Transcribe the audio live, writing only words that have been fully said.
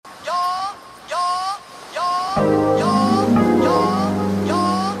All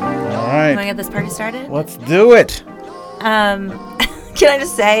right. Want to get this party started? Let's do it. Can I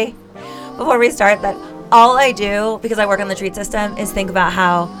just say, before we start, that all I do, because I work on the treat system, is think about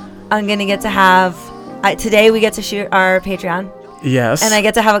how I'm going to get to have, today we get to shoot our Patreon. Yes. And I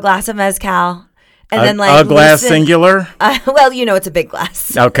get to have a glass of mezcal. And then a glass singular? Well, it's a big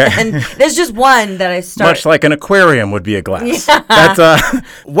glass. Okay. And there's just one that I start. Much like an aquarium would be a glass. Yeah. That's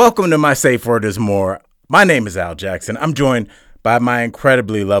welcome to My Safe Word Is More. My name is Al Jackson. I'm joined by my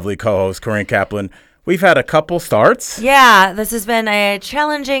incredibly lovely co-host, Corinne Kaplan. We've had a couple starts. Yeah, this has been a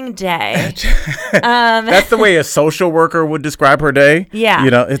challenging day. That's the way a social worker would describe her day.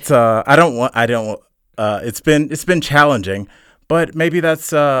 Yeah. It's it's been challenging, but maybe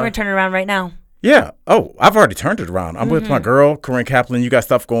that's We're going to turn it around right now. Yeah. Oh, I've already turned it around. I'm with my girl, Corinne Kaplan. You got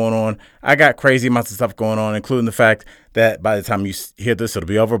stuff going on. I got crazy amounts of stuff going on, including the fact that by the time you hear this, it'll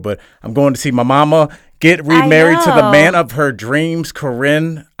be over. But I'm going to see my mama get remarried to the man of her dreams,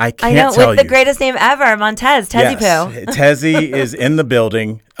 Corinne. I can't tell you. With the greatest name ever, Montez, Tezzy Poo. Yes, Tezzy is in the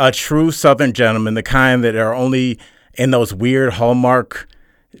building. A true Southern gentleman, the kind that are only in those weird Hallmark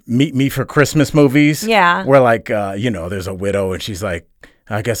Meet Me for Christmas movies. Yeah. Where there's a widow and she's like,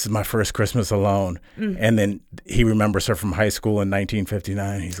 I guess it's my first Christmas alone. And then he remembers her from high school in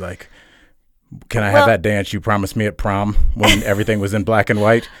 1959. He's like, can I have that dance you promised me at prom when everything was in black and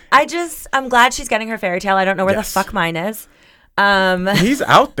white? I'm glad she's getting her fairy tale. I don't know where the fuck mine is. He's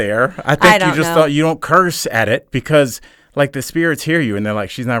out there. I think you just thought you don't curse at it because like the spirits hear you and they're like,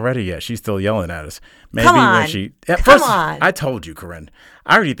 she's not ready yet. She's still yelling at us. Maybe Come on. when she Come on. I told you, Corinne.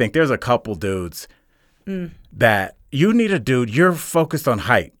 I already think there's a couple dudes that you need a dude. You're focused on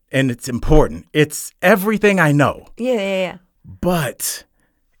height, and it's important. It's everything I know. Yeah. But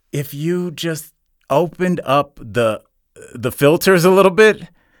if you just opened up the filters a little bit,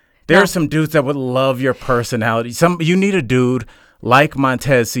 there are some dudes that would love your personality. You need a dude like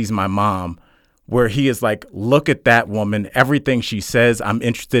Montez sees my mom, where he is like, look at that woman. Everything she says, I'm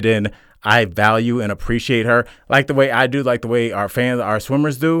interested in. I value and appreciate her, like the way I do, like the way our fans, our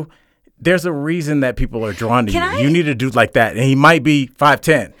swimmers do. There's a reason that people are drawn to you. You need a dude like that, and he might be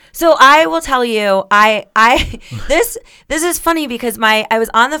 5'10". So I will tell you, this is funny because I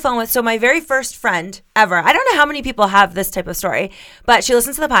was on the phone with my very first friend ever. I don't know how many people have this type of story, but she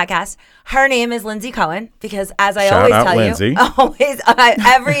listens to the podcast. Her name is Lindsay Cohen because, as I always tell Lindsay. you, always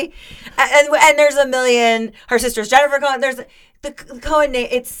and there's a million. Her sister's Jennifer Cohen. There's the Cohen name.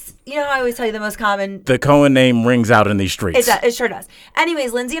 It's how I always tell you the most common. The Cohen name rings out in these streets. It sure does.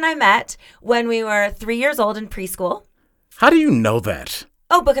 Anyways, Lindsay and I met when we were 3 years old in preschool. How do you know that?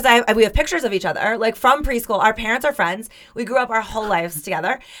 Oh, because we have pictures of each other, like from preschool. Our parents are friends. We grew up our whole lives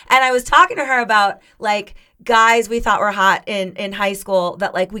together. And I was talking to her about like guys we thought were hot in high school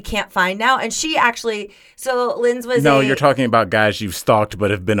that like we can't find now. And she actually, so Lynn's was you're talking about guys you've stalked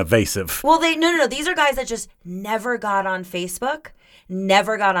but have been evasive. Well, no. These are guys that just never got on Facebook,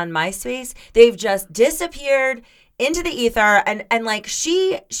 never got on MySpace. They've just disappeared into the ether, and like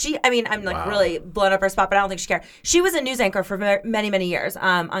she I mean, I'm like really blowing up her spot, but I don't think she cared. She was a news anchor for many years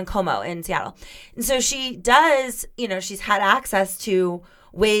on Como in Seattle, and so she does, she's had access to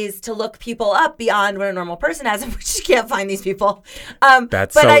ways to look people up beyond what a normal person has, and we just can't find these people.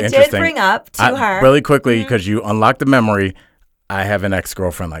 That's but so I interesting. did bring up to her really quickly because you unlocked the memory. I have an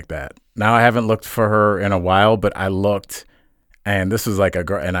ex-girlfriend like that. Now I haven't looked for her in a while, but I looked, and this was like a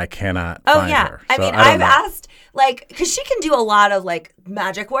girl, and I cannot find her. I mean, I've asked. Like, because she can do a lot of, like,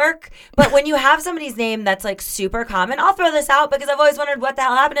 magic work. But when you have somebody's name that's, like, super common, I'll throw this out because I've always wondered what the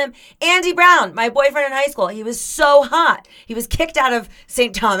hell happened to him. Andy Brown, my boyfriend in high school, he was so hot. He was kicked out of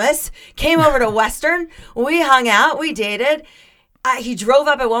St. Thomas, came over to Western. We hung out. We dated. He drove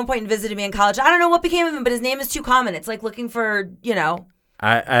up at one point and visited me in college. I don't know what became of him, but his name is too common. It's like looking for,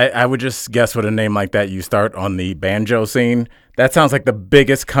 I would just guess with a name like that, you start on the banjo scene. That sounds like the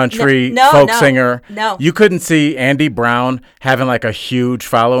biggest country folk singer. No. You couldn't see Andy Brown having like a huge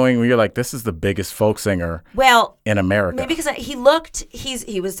following where you're like, this is the biggest folk singer in America. Maybe because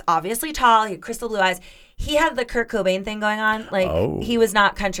he was obviously tall. He had crystal blue eyes. He had the Kurt Cobain thing going on. Like, he was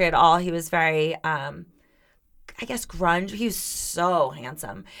not country at all. He was very, I guess, grunge. He was so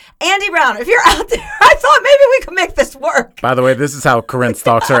handsome. Andy Brown, if you're out there, I thought maybe we could make this work. By the way, this is how Corinne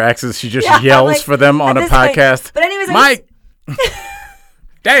stalks her exes. She just yells for them on a podcast. But anyways, Mike!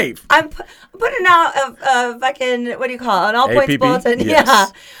 Dave. I'm putting out a fucking, what do you call it? An all points bulletin. Yes.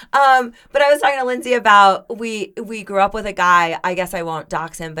 Yeah. But I was talking to Lindsay about we grew up with a guy. I guess I won't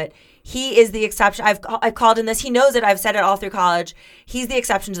dox him, but he is the exception. I've called him this. He knows it. I've said it all through college. He's the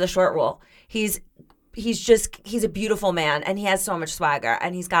exception to the short rule. He's he's a beautiful man, and he has so much swagger,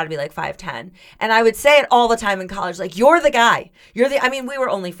 and he's got to be like 5'10". And I would say it all the time in college, like, you're the guy. I mean, we were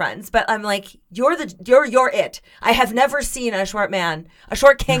only friends, but I'm like, you're it. I have never seen a short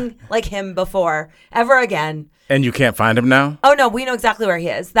king like him before, ever again. And you can't find him now? Oh, no, we know exactly where he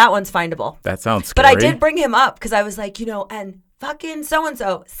is. That one's findable. That sounds scary. But I did bring him up because I was like, and fucking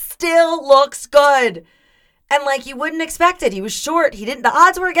so-and-so still looks good. And like, you wouldn't expect it. He was short. The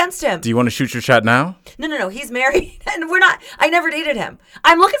odds were against him. Do you want to shoot your shot now? No. He's married and I never dated him.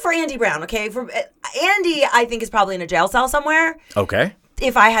 I'm looking for Andy Brown, okay? Andy, I think, is probably in a jail cell somewhere. Okay.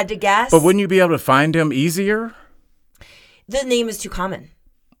 If I had to guess. But wouldn't you be able to find him easier? The name is too common.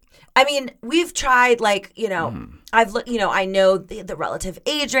 I mean, we've tried, like, I've looked, I know the relative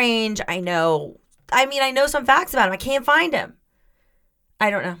age range. I know some facts about him. I can't find him. I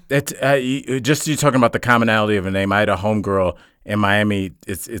don't know. Just you talking about the commonality of a name. I had a homegirl in Miami.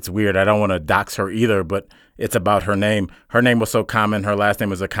 It's weird. I don't want to dox her either, but it's about her name. Her name was so common. Her last name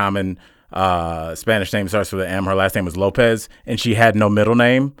was a common Spanish name, starts with an M. Her last name was Lopez, and she had no middle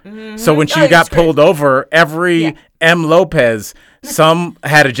name. Mm-hmm. So when she got pulled over, every M. Lopez, some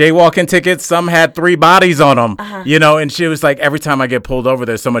had a jaywalking ticket, some had 3 bodies on them, and she was like, every time I get pulled over,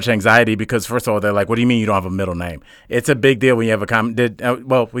 there's so much anxiety because, first of all, they're like, what do you mean you don't have a middle name? It's a big deal when you have a common.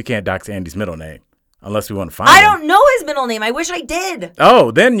 Well, we can't dox Andy's middle name. Unless we want to find him. I don't know his middle name. I wish I did.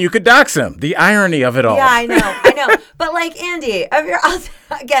 Oh, then you could dox him. The irony of it all. Yeah, I know. But like, Andy, if you're out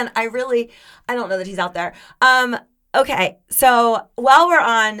there, again, I don't know that he's out there. Okay, so while we're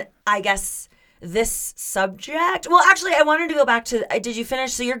on, I guess, this subject. Well, actually, I wanted to go back to, did you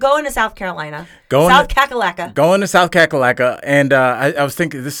finish? So you're going to South Carolina. South Kakalaka. Going to South Kakalaka. And I was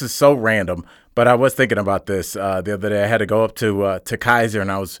thinking, this is so random, but I was thinking about this the other day. I had to go up to Kaiser,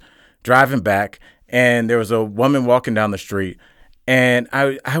 and I was driving back. And there was a woman walking down the street, and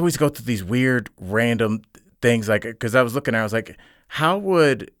I always go through these weird, random things, like, because I was looking at her, I was like,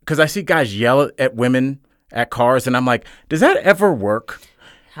 because I see guys yell at women at cars, and I'm like, does that ever work?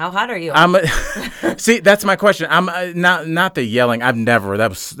 How hot are you? See, that's my question. I'm not the yelling. I've never.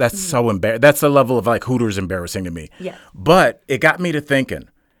 That's so embarrassing. That's the level of like Hooters embarrassing to me. Yeah. But it got me to thinking.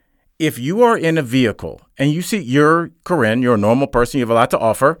 If you are in a vehicle and you see you're Corinne, you're a normal person, you have a lot to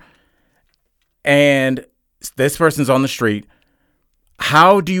offer, and this person's on the street,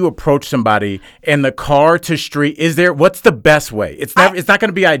 how do you approach somebody in the car to street? What's the best way? It's not going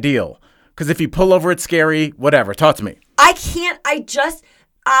to be ideal, because if you pull over, it's scary. Whatever. Talk to me. I can't. I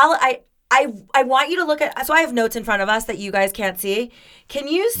want you to look at. So I have notes in front of us that you guys can't see. Can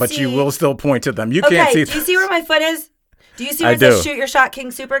you see? But you will still point to them. You can't see. Do you see where my foot is? Do you see where it says shoot your shot,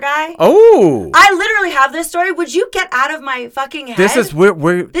 King Super Guy? Oh. I literally have this story. Would you get out of my fucking head? This is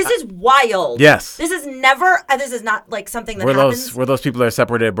This is wild. Yes. This is not like something that happens. We're those people that are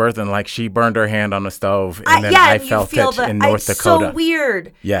separated at birth, and like she burned her hand on the stove, and then I felt it in North Dakota. So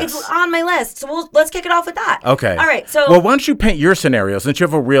weird. Yes. It's on my list. So let's kick it off with that. Okay. All right. So. Well, why don't you paint your scenario, since you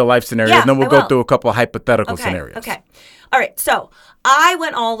have a real life scenario, and then we'll go through a couple of hypothetical scenarios. Okay. All right. So I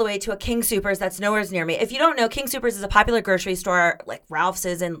went all the way to a King Soopers that's nowhere near me. If you don't know, King Soopers is a popular grocery store, like Ralph's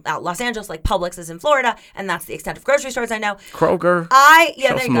is in Los Angeles, like Publix is in Florida, and that's the extent of grocery stores I know. Kroger.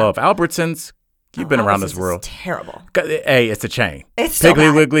 Show some love. Albertsons. You've been around this world. Terrible. Hey, it's a chain. It's so Piggly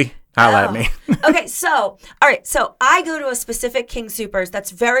bad. Wiggly. Holla at me. Okay, all right. So I go to a specific King Soopers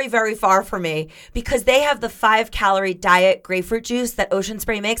that's very, very far from me because they have the 5-calorie diet grapefruit juice that Ocean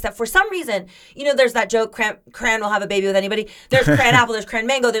Spray makes that for some reason, there's that joke, Cran will have a baby with anybody. There's Cran Apple, there's Cran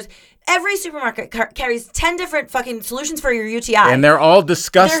Mango. There's every supermarket carries 10 different fucking solutions for your UTI. And they're all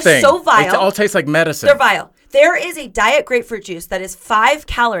disgusting. They're so vile. It all tastes like medicine. They're vile. There is a diet grapefruit juice that is 5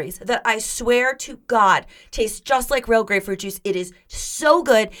 calories that I swear to God tastes just like real grapefruit juice. It is so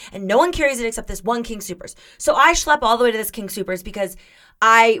good, and no one carries it except this one King Soopers. So I schlep all the way to this King Soopers because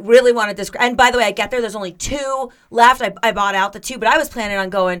I really wanted this. And by the way, I get there's only 2 left. I bought out the 2, but I was planning on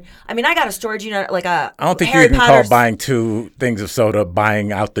going. I mean, I got a storage unit like a I don't think Harry you can Potter's. call buying 2 things of soda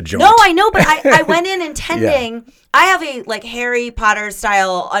buying out the joint. No, I know, but I went in intending. Yeah. I have a like Harry Potter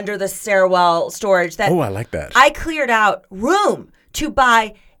style under the stairwell storage that. Oh, I like that. I cleared out room to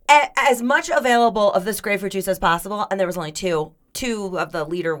buy as much available of this grapefruit juice as possible, and there was only two of the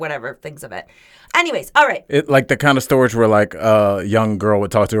liter whatever things of it. Anyways, all right. It like the kind of storage where like a young girl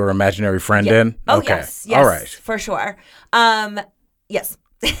would talk to her imaginary friend in? Oh, okay. Yes, all right. For sure. Yes.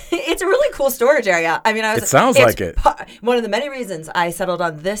 It's a really cool storage area. I mean, it sounds like it. One of the many reasons I settled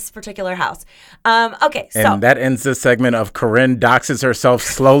on this particular house. Okay, so. And that ends this segment of Corinne doxes herself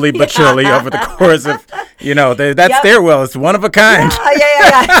slowly but surely over the course of You know, that's Yep. their well. It's one of a kind.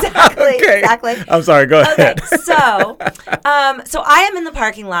 Yeah. Exactly. Okay. Exactly. I'm sorry. Go Okay, ahead. so I am in the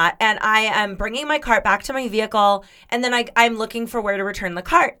parking lot and I am bringing my cart back to my vehicle, and then I'm looking for where to return the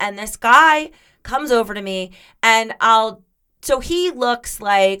cart, and this guy comes over to me, and so he looks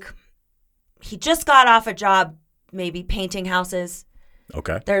like he just got off a job, maybe painting houses.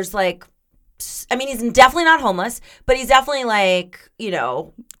 Okay. There's like, I mean, he's definitely not homeless, but he's definitely like,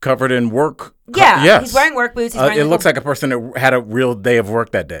 Covered in work. yeah, Yes. he's wearing work boots. He's wearing It looks like a person that had a real day of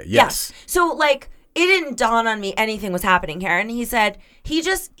work that day. Yes. So like it didn't dawn on me anything was happening here. And he said, he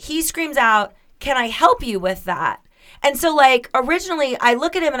screams out, "Can I help you with that?" And so like originally I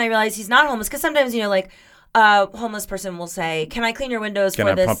look at him and I realize he's not homeless, because sometimes, like a homeless person will say, "Can I clean your windows Can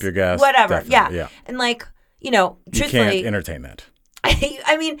for I this?" pump your gas? Whatever. Definitely, Yeah. yeah. And like, You truthfully, can't entertain that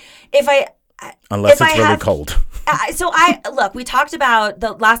I mean, if I unless if it's I really have- cold. look, we talked about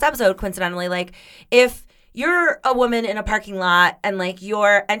the last episode, coincidentally, like if you're a woman in a parking lot and like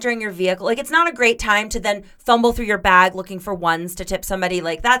you're entering your vehicle, like it's not a great time to then fumble through your bag looking for ones to tip somebody.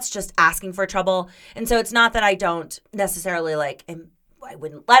 Like that's just asking for trouble. And so it's not that I don't necessarily like I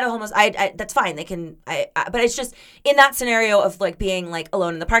wouldn't let a homeless. That's fine. They can. But it's just in that scenario of like being like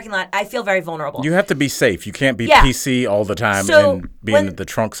alone in the parking lot, I feel very vulnerable. You have to be safe. You can't be Yeah. PC all the time So and be in the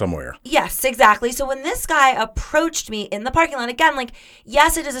trunk somewhere. Yes, exactly. So when this guy approached me in the parking lot, again, like,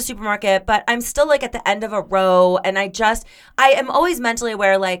 yes, it is a supermarket, but I'm still like at the end of a row. And I am always mentally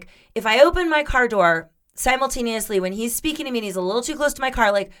aware, like, if I open my car door simultaneously when he's speaking to me and he's a little too close to my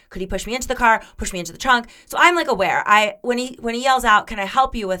car, like, could he push me into the car, push me into the trunk? So I'm like aware. When he yells out, "Can I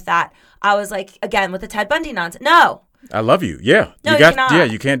help you with that?" I was like, again, with the Ted Bundy nonsense, no. I love you. Yeah. No, you cannot. Yeah,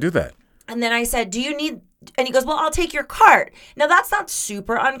 you can't do that. And then I said, "Do you need," and he goes, "Well, I'll take your cart." Now that's not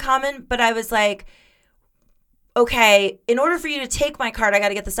super uncommon, but I was like, okay, in order for you to take my cart, I got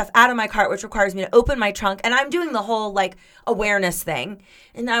to get the stuff out of my cart, which requires me to open my trunk. And I'm doing the whole like awareness thing.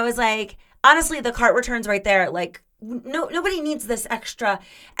 And I was like, honestly, the cart returns right there. Like, nobody needs this extra.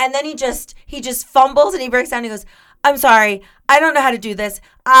 And then he just fumbles and he breaks down and he goes, "I'm sorry, I don't know how to do this.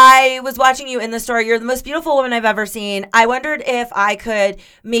 I was watching you in the store. You're the most beautiful woman I've ever seen. I wondered if I could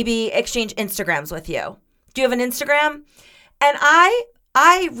maybe exchange Instagrams with you. Do you have an Instagram?" And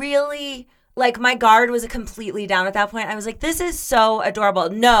I really, like, my guard was completely down at that point. I was like, this is so adorable.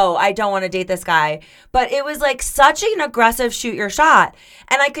 No, I don't want to date this guy. But it was like such an aggressive shoot your shot.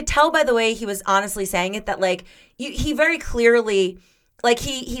 And I could tell by the way he was honestly saying it that like he very clearly, like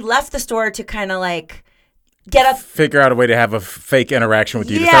he left the store to kind of like get up. Figure out a way to have a fake interaction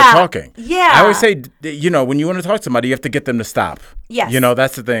with you to Yeah, start talking. yeah. I always say, when you want to talk to somebody, you have to get them to stop. Yes.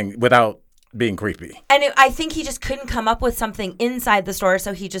 That's the thing, without being creepy. And I think he just couldn't come up with something inside the store,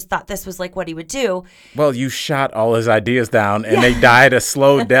 so he just thought this was like what he would do. Well, you shot all his ideas down, and they died a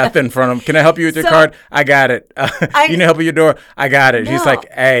slow death in front of him. "Can I help you with your So- card?" "I got it." "You need help with your door?" "I got it." He's No. like,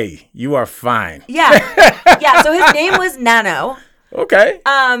 "Hey, you are fine." Yeah. Yeah, so his name was Nano. Okay. Wait,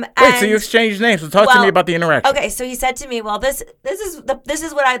 so and- you exchanged names. So talk to me about the interaction. Okay, so he said to me, "Well, this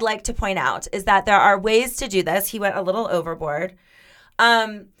is what I'd like to point out is that there are ways to do this." He went a little overboard.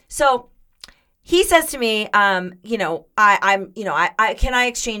 So he says to me, I can I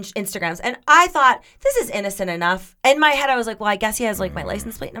exchange Instagrams? And I thought this is innocent enough. In my head, I was like, well, I guess he has like my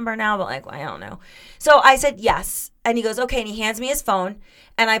license plate number now, but like, I don't know. So I said yes, and he goes, okay, and he hands me his phone,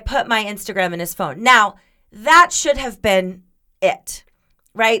 and I put my Instagram in his phone. Now that should have been it.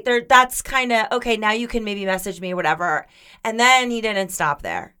 Right there, that's kind of okay. Now you can maybe message me or whatever. And then he didn't stop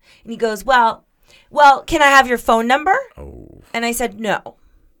there, and he goes, "Well, can I have your phone number?" Oh. And I said, "No,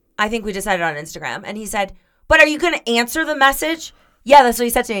 I think we decided on Instagram." And he said, "But are you going to answer the message?" Yeah, that's what he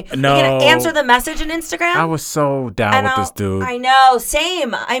said to me. No. You're going to answer the message in Instagram? I was so down with this dude. I know,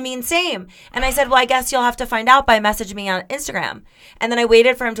 same. Same. And I said, "Well, I guess you'll have to find out by messaging me on Instagram." And then I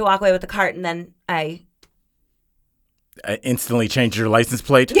waited for him to walk away with the cart, and then I instantly changed your license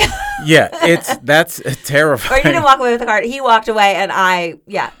plate. Yeah, that's terrifying. Or he didn't walk away with the cart. He walked away, and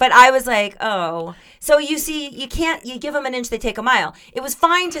But I was like, oh. So you see, you give them an inch, they take a mile. It was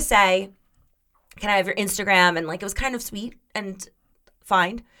fine to say, "Can I have your Instagram?" And like, it was kind of sweet and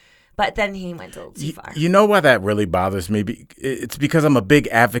fine. But then he went a little too far. You know why that really bothers me? It's because I'm a big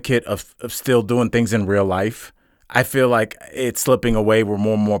advocate of still doing things in real life. I feel like it's slipping away where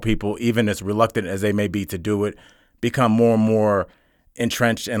more and more people, even as reluctant as they may be to do it, become more and more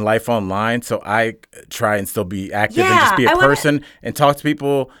entrenched in life online. So I try and still be active and just be a person and talk to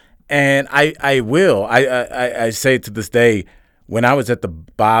people. And I will. I say to this day, when I was at the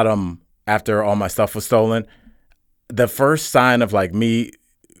bottom after all my stuff was stolen, the first sign of like me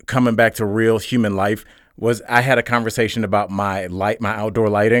coming back to real human life was I had a conversation about my outdoor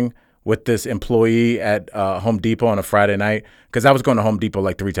lighting with this employee at Home Depot on a Friday night because I was going to Home Depot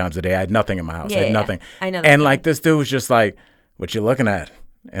like 3 times a day. I had nothing in my house. I had nothing. I know. And like this dude was just like, "What you looking at?"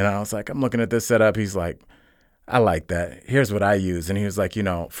 And I was like, "I'm looking at this setup." He's like, "I like that. Here's what I use." And he was like,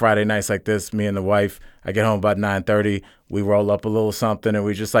 Friday nights like this, me and the wife, I get home about 9:30. We roll up a little something, and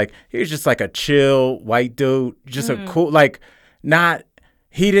we just like, he was just like a chill white dude, just a cool, like, not,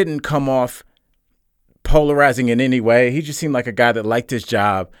 he didn't come off polarizing in any way. He just seemed like a guy that liked his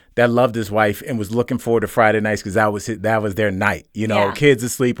job, that loved his wife, and was looking forward to Friday nights because that was their night. Kids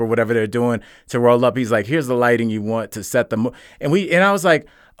asleep or whatever they're doing to roll up. He's like, "Here's the lighting you want to set the mood." And I was like,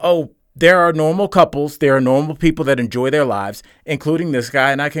 oh, there are normal couples. There are normal people that enjoy their lives, including this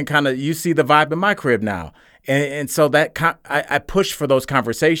guy. And I can you see the vibe in my crib now. And so that I push for those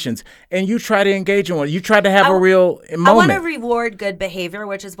conversations, and you try to engage in one. You try to have a real moment. I want to reward good behavior,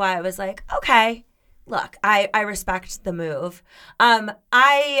 which is why I was like, okay, look, I respect the move.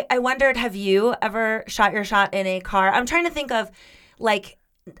 I wondered, have you ever shot your shot in a car? I'm trying to think of, like,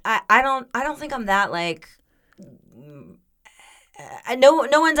 I don't think I'm that, like, no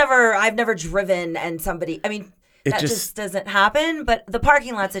one's ever, I've never driven and somebody, I mean, that just doesn't happen. But the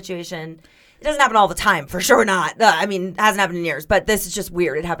parking lot situation, it doesn't happen all the time, for sure not. I mean, it hasn't happened in years, but this is just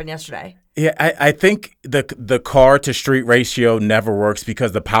weird. It happened yesterday. Yeah, I think the car to street ratio never works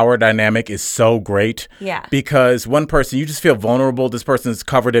because the power dynamic is so great. Yeah. Because one person, you just feel vulnerable. This person's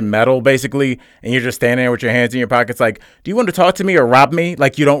covered in metal, basically, and you're just standing there with your hands in your pockets like, do you want to talk to me or rob me?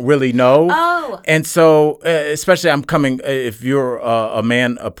 Like, you don't really know. Oh. And so, especially if you're a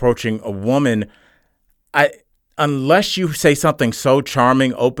man approaching a woman, unless you say something so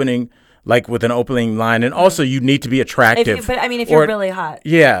charming, like with an opening line, and also you need to be attractive. If you're really hot.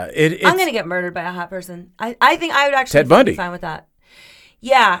 Yeah. I'm going to get murdered by a hot person. I think I would actually Ted Bundy. be fine with that.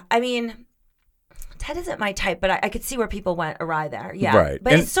 Yeah, I mean, Ted isn't my type, but I could see where people went awry there. Yeah. Right.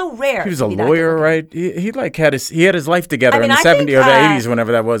 But it's so rare. He was a lawyer, right? He had his life together in the 70s or the 80s,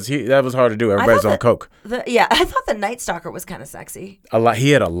 whenever that was. That was hard to do. Everybody's on coke. I thought the Night Stalker was kind of sexy. He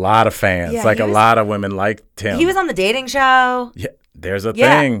had a lot of fans. Yeah, a lot of women liked him. He was on The Dating Show. Yeah. There's a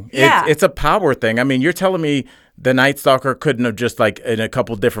thing. Yeah. It's a power thing. I mean, you're telling me the Night Stalker couldn't have just, like, in a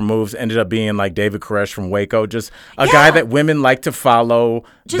couple different moves, ended up being like David Koresh from Waco, just a guy that women like to follow.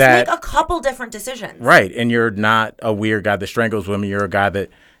 Just make a couple different decisions. Right. And you're not a weird guy that strangles women. You're a guy that,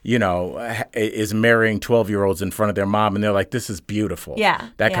 is marrying 12-year-olds in front of their mom, and they're like, this is beautiful. Yeah.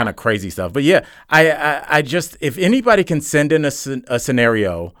 That kind of crazy stuff. But yeah, I just, if anybody can send in a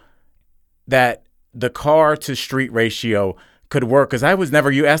scenario that the car to street ratio could work, because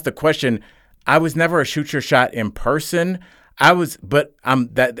you asked the question, I was never a shoot your shot in person. If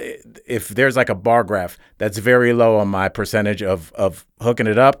there's like a bar graph, that's very low on my percentage of hooking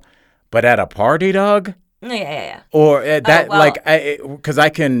it up. But at a party, dog. Yeah. Or because I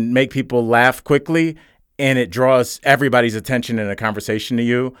can make people laugh quickly, and it draws everybody's attention in a conversation to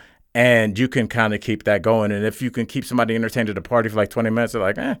you, and you can kind of keep that going. And if you can keep somebody entertained at a party for like 20 minutes, they're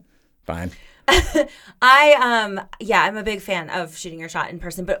like, fine. I'm a big fan of shooting your shot in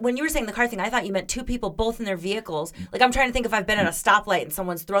person. But when you were saying the car thing, I thought you meant two people both in their vehicles. Like, I'm trying to think if I've been at a stoplight and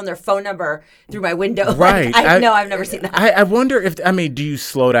someone's thrown their phone number through my window. Right. I've never seen that. I wonder do you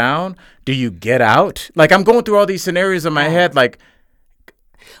slow down? Do you get out? Like, I'm going through all these scenarios in my head, like.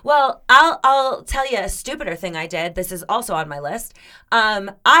 Well, I'll tell you a stupider thing I did. This is also on my list.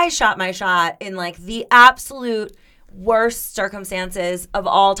 I shot my shot in, like, the absolute worst circumstances of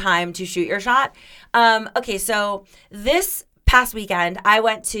all time to shoot your shot. Okay, so this past weekend, I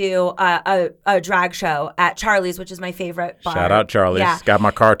went to a drag show at Charlie's, which is my favorite bar. Shout out Charlie's. Yeah. Got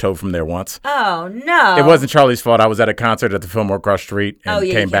my car towed from there once. Oh, no. It wasn't Charlie's fault. I was at a concert at the Fillmore Cross Street and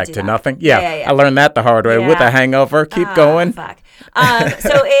came back to nothing. Yeah, I learned that the hard way with a hangover. Keep going. Fuck. I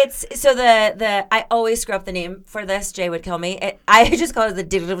always screw up the name for this. Jay would kill me. I just call it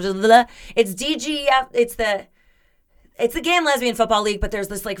it's DGF. It's the Gay and Lesbian Football League, but there's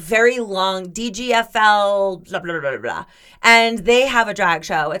this, like, very long DGFL, blah, blah, blah, blah, blah. And they have a drag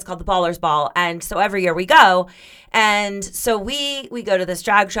show. It's called the Ballers Ball. And so every year we go. And so we go to this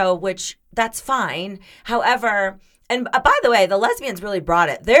drag show, which that's fine. However, and by the way, the lesbians really brought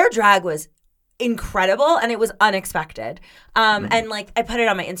it. Their drag was incredible, and it was unexpected. And, like, I put it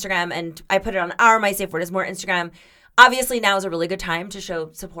on my Instagram, and I put it on our My Safe Word Is More Instagram. Obviously, now is a really good time to show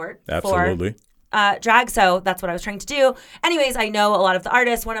support. Absolutely. For drag, so that's what I was trying to do. Anyways, I know a lot of the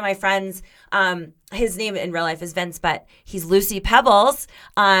artists. One of my friends, his name in real life is Vince, but he's Lucy Pebbles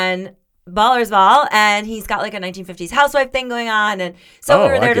on Ballers Ball, and he's got like a 1950s housewife thing going on, and so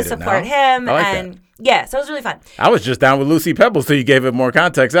we were there to support him, and yeah, so it was really fun. I was just down with Lucy Pebbles, so you gave it more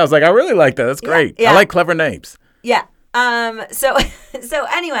context. I was like, I really like that. That's great. Yeah. I like clever names. Yeah. So so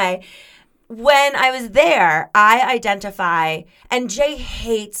anyway, when I was there, I identify, and Jay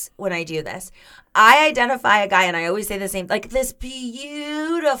hates when I do this. I identify a guy, and I always say the same, like this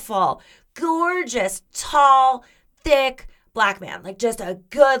beautiful, gorgeous, tall, thick black man, like just a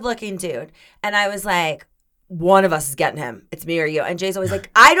good looking dude. And I was like, one of us is getting him. It's me or you. And Jay's always like,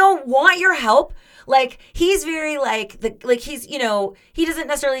 I don't want your help. Like, he's very he's, you know, he doesn't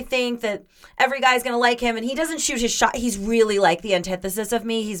necessarily think that every guy's going to like him, and he doesn't shoot his shot. He's really like the antithesis of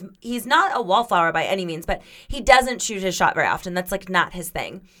me. He's not a wallflower by any means, but he doesn't shoot his shot very often. That's like not his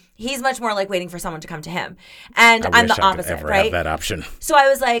thing. He's much more like waiting for someone to come to him. And I'm the opposite, ever right? Have that option. So I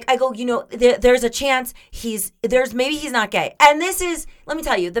was like, I go, you know, there's a chance maybe he's not gay. And this is, let me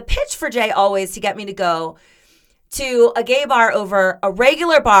tell you, the pitch for Jay always to get me to go to a gay bar over a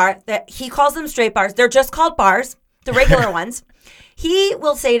regular bar that he calls them straight bars. They're just called bars, the regular ones. He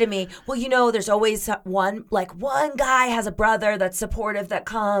will say to me, well, you know, there's always one guy has a brother that's supportive that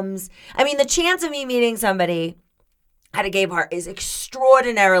comes. I mean, the chance of me meeting somebody at a gay bar is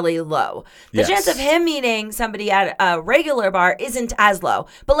extraordinarily low. The chance of him meeting somebody at a regular bar isn't as low.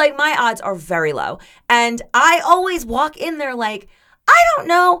 But like my odds are very low. And I always walk in there like, I don't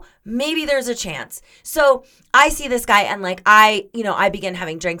know, maybe there's a chance. So I see this guy and like I begin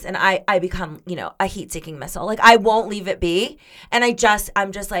having drinks and I become, you know, a heat-seeking missile. Like I won't leave it be. And I'm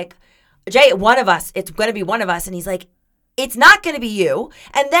just like, Jay, one of us, it's going to be one of us. And he's like, it's not going to be you.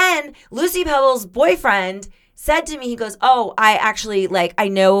 And then Lucy Pebble's boyfriend said to me, he goes, oh, I actually, like, I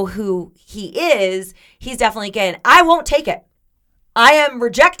know who he is. He's definitely gay. And I won't take it. I am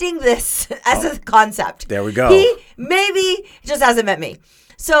rejecting this as a concept. There we go. He maybe just hasn't met me.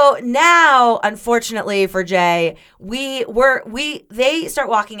 So now, unfortunately for Jay, they start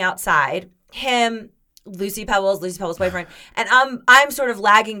walking outside. Him, Lucy Pebble's boyfriend, and I'm sort of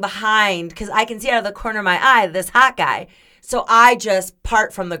lagging behind because I can see out of the corner of my eye this hot guy. So I just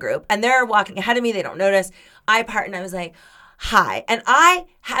part from the group, and they're walking ahead of me. They don't notice. I part, and I was like, "Hi," and I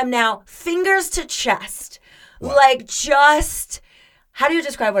am now fingers to chest, like just. How do you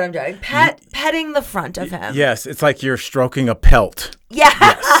describe what I'm doing? Petting the front of him. Yes, it's like you're stroking a pelt. Yeah,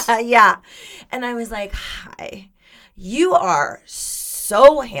 yes. Yeah. And I was like, hi, you are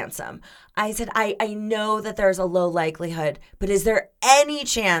so handsome. I said, I know that there's a low likelihood, but is there any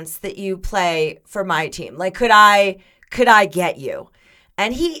chance that you play for my team? Like, could I get you?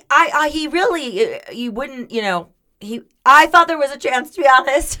 And he wouldn't, you know, I thought there was a chance, to be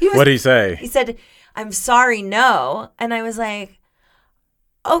honest. What did he say? He said, I'm sorry, no. And I was like,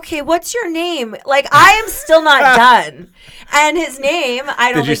 okay, what's your name? Like, I am still not done. And his name,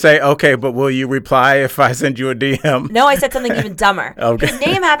 I don't Did you say, okay, but will you reply if I send you a DM? No, I said something even dumber. Okay. His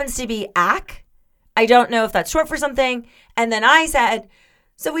name happens to be Ack. I don't know if that's short for something. And then I said,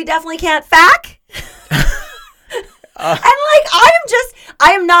 so we definitely can't fack? And like, I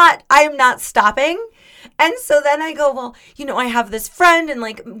am not stopping. And so then I go, well, you know, I have this friend and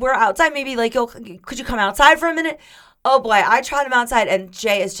like, we're outside. Maybe like, could you come outside for a minute? Oh boy, I tried him outside and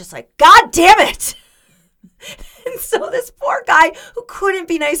Jay is just like, God damn it. And so this poor guy who couldn't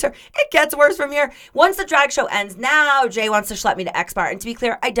be nicer, it gets worse from here. Once the drag show ends, now Jay wants to schlep me to X Bar. And to be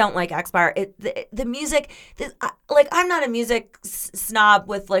clear, I don't like X Bar. The music, like I'm not a music snob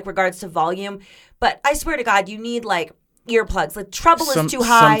with like regards to volume, but I swear to God, you need like earplugs. Like treble is too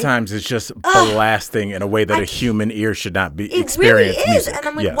high. Sometimes it's just blasting in a way that a human ear should not be experience really is. music. And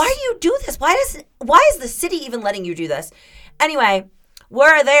I'm like, why do you do this? Why is the city even letting you do this? Anyway,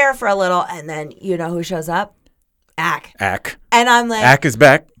 we're there for a little, and then you know who shows up? Ack. And I'm like, Ack is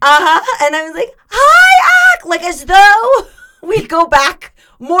back. And I was like, hi, Ack, like as though we go back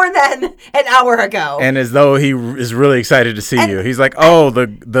more than an hour ago. And as though he is really excited to see you. He's like, oh,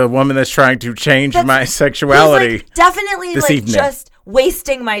 the woman that's trying to change my sexuality. Like, definitely this like evening. Just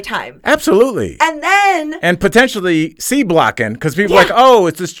wasting my time. Absolutely. And potentially C-blocking because people are like, oh,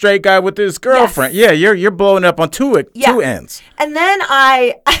 it's a straight guy with his girlfriend. Yes. Yeah, you're blowing up on two ends. And then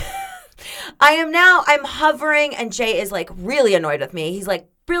I'm hovering and Jay is like really annoyed with me. He's like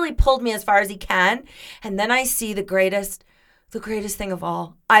really pulled me as far as he can. And then I see the greatest thing of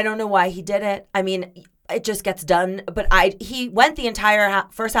all. I don't know why he did it. I mean, it just gets done. But he went the entire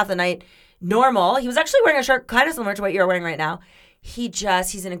first half of the night normal. He was actually wearing a shirt kind of similar to what you're wearing right now. He's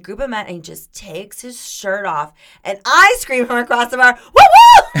in a group of men and he just takes his shirt off. And I scream from across the bar, woo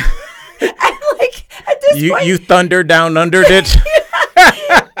woo! And like at this point, you thunder down under it.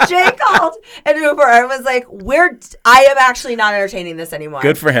 Jay called an Uber and was like, I am actually not entertaining this anymore.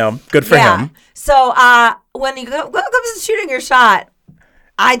 Good for him. Good for him. So when you comes to shooting your shot,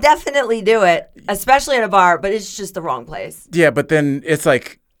 I definitely do it, especially at a bar, but it's just the wrong place. Yeah, but then it's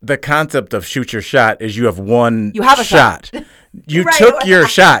like, the concept of shoot your shot is you have one You have a shot. You Right. took your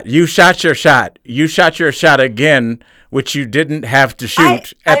shot. You shot your shot. You shot your shot again, which you didn't have to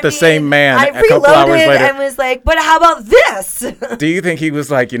shoot at the same man I a couple hours reloaded later. and was like, but how about this? Do you think he was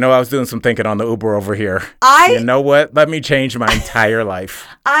like, I was doing some thinking on the Uber over here. I- You know what? Let me change my entire life.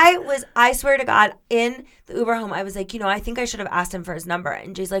 I swear to God, in the Uber home, I was like, I think I should have asked him for his number.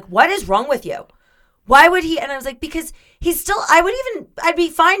 And Jay's like, what is wrong with you? Why would he? And I was like, because he's still, I'd be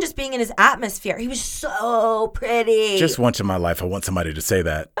fine just being in his atmosphere. He was so pretty. Just once in my life, I want somebody to say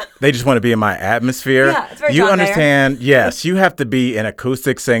that. They just want to be in my atmosphere. Yeah, it's very You John Mayer. understand? Yes, you have to be an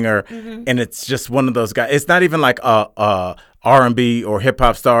acoustic singer, and it's just one of those guys. It's not even like a R&B or hip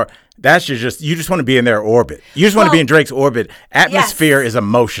hop star. That's you just want to be in their orbit. You just want to be in Drake's orbit. Atmosphere is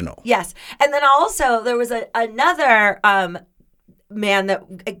emotional. Yes. And then also there was another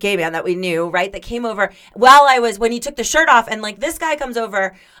gay man that we knew, right, that came over when he took the shirt off, and like this guy comes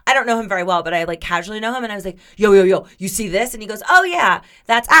over. I don't know him very well, but I like casually know him, and I was like, yo, you see this? And he goes, oh yeah,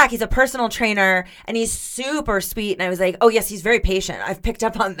 that's Ak. He's a personal trainer and he's super sweet. And I was like, oh yes, he's very patient. I've picked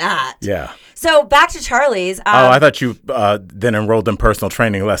up on that. Yeah. So back to Charlie's. I thought you then enrolled in personal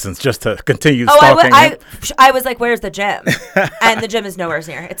training lessons just to continue stalking him. I was like, where's the gym? And the gym is nowhere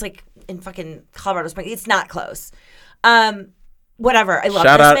near. It's like in fucking Colorado Springs. It's not close. Whatever. I love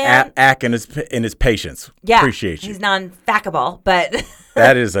Shout this out man. Ak and his patience. Yeah, Appreciate you. He's non-fackable, but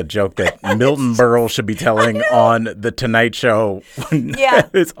That is a joke that Milton Berle should be telling on The Tonight Show. Yeah.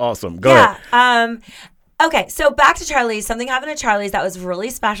 It's awesome. Go ahead. Okay, so back to Charlie's. Something happened at Charlie's that was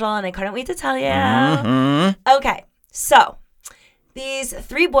really special, and I couldn't wait to tell you. Mm-hmm. Okay, so these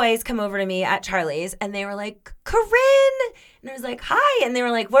 3 boys come over to me at Charlie's, and they were like, Corinne! And I was like, hi. And they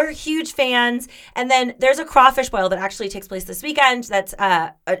were like, we're huge fans. And then there's a crawfish boil that actually takes place this weekend. That's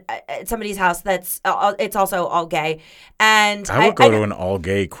at somebody's house. It's also all gay. And I would go to an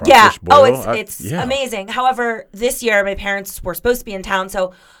all-gay crawfish boil. Oh, it's amazing. However, this year my parents were supposed to be in town,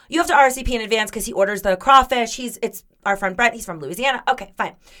 so you have to RSVP in advance because he orders the crawfish. It's our friend Brett. He's from Louisiana. Okay,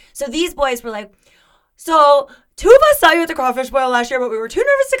 fine. So these boys were like, so 2 of us saw you at the crawfish boil last year, but we were too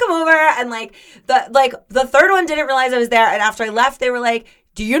nervous to come over. And the third one didn't realize I was there. And after I left, they were like,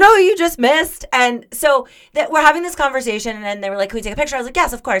 do you know who you just missed? And so we're having this conversation, and then they were like, can we take a picture? I was like,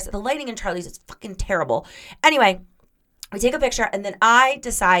 yes, of course. The lighting in Charlie's is fucking terrible. Anyway, we take a picture, and then I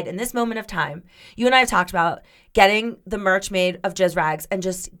decide in this moment of time, you and I have talked about getting the merch made of Jizz Rags and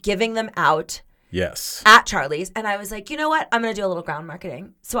just giving them out. Yes. At Charlie's. And I was like, you know what? I'm going to do a little ground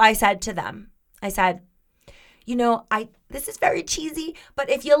marketing. So I said to them, this is very cheesy, but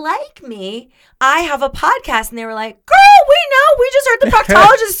if you like me, I have a podcast. And they were like, girl, we know. We just heard the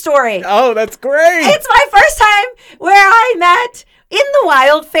proctologist story. Oh, that's great. It's my first time where I met In the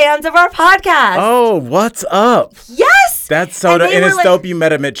Wild fans of our podcast. Oh, what's up? Yes. That's so and it's dope you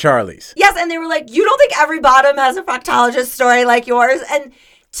met him at Charlie's. Yes, and they were like, you don't think every bottom has a proctologist story like yours? And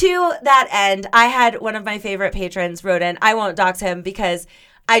to that end, I had one of my favorite patrons wrote in. I won't dox him because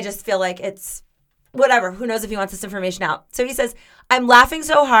I just feel like it's whatever. Who knows if he wants this information out. So he says, I'm laughing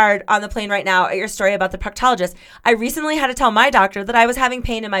so hard on the plane right now at your story about the proctologist. I recently had to tell my doctor that I was having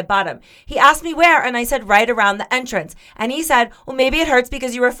pain in my bottom. He asked me where, and I said right around the entrance. And he said, well, maybe it hurts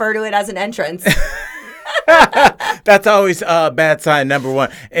because you refer to it as an entrance. That's always bad sign number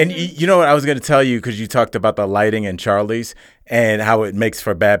 1. And you know what I was going to tell you, because you talked about the lighting in Charlie's and how it makes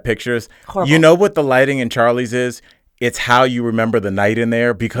for bad pictures. Horrible. You know what the lighting in Charlie's is? It's how you remember the night in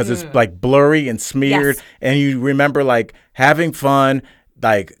there, because it's like blurry and smeared. Yes. And you remember like having fun,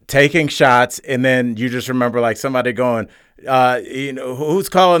 like taking shots. And then you just remember like somebody going, who's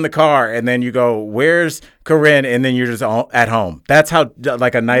calling the car? And then you go, where's Corinne? And then you're just at home. That's how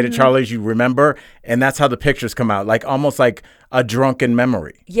like a night at Charlie's you remember. And that's how the pictures come out, like almost like a drunken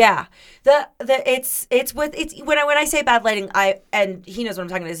memory. Yeah. It's when I say bad lighting, and he knows what I'm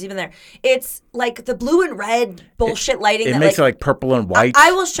talking about, he's even there. It's like the blue and red bullshit lighting. It makes it like purple and white.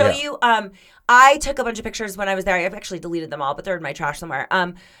 I will show you. I took a bunch of pictures when I was there. I've actually deleted them all, but they're in my trash somewhere.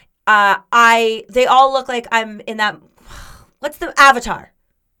 They all look like I'm in that. What's the Avatar?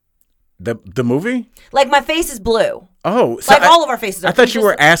 The movie? Like my face is blue. Oh, so like all of our faces are I thought you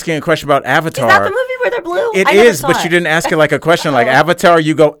were asking a question about Avatar. Is that the movie where they're blue? It is, but you didn't ask it like a question like Avatar.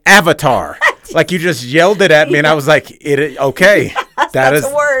 You go Avatar. Like you just yelled it at me, and I was like, okay. Yes, that's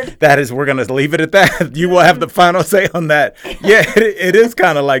a word. That is, we're going to leave it at that. You will have the final say on that. Yeah, it is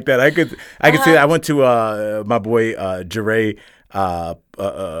kind of like that. I could see that. I went to my boy Jure is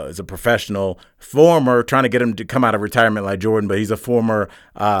a professional former, trying to get him to come out of retirement like Jordan, but he's a former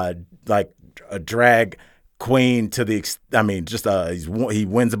like a drag queen to the he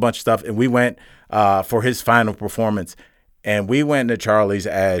wins a bunch of stuff, and we went for his final performance, and we went to Charlie's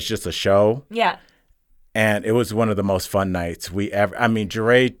as just a show. Yeah. And it was one of the most fun nights we ever. I mean,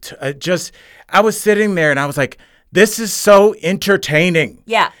 Jeray, I was sitting there and I was like, this is so entertaining.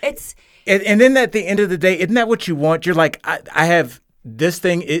 Yeah, it's. And then at the end of the day, isn't that what you want? You're like, I have this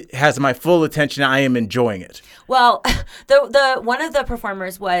thing. It has my full attention. I am enjoying it. Well, the one of the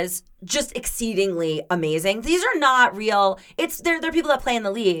performers was just exceedingly amazing. These are not real. They're people that play in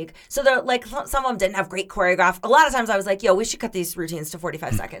the league. So they're like, some of them didn't have great choreograph. A lot of times I was like, yo, we should cut these routines to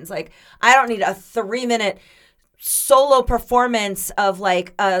 45 seconds. Like, I don't need a 3-minute solo performance of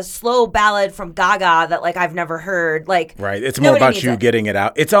like a slow ballad from Gaga that like I've never heard. Like, right. It's more about you getting it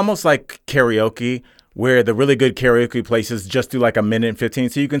out. It's almost like karaoke, where the really good karaoke places just do like a minute and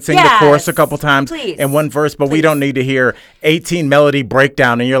 15, so you can sing the chorus a couple times in one verse, but we don't need to hear 18 melody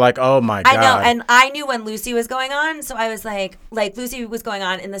breakdown, and you're like, oh my God. I know, and I knew when Lucy was going on, so I was like Lucy was going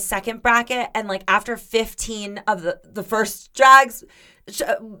on in the second bracket, and like after 15 of the first drags,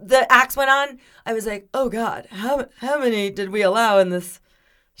 the acts went on, I was like, oh God, how many did we allow in this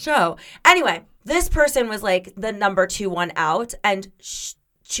show? Anyway, this person was like the number 2 one out, and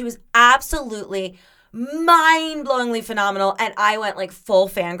she was absolutely mind-blowingly phenomenal, and I went like full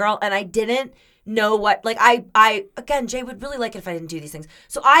fangirl, and I didn't know what, like, I again, Jay would really like it if I didn't do these things.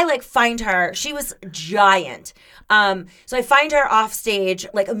 So I like find her, she was giant. So I find her off stage,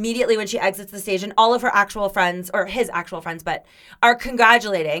 like immediately when she exits the stage, and all of her actual friends, or his actual friends, but are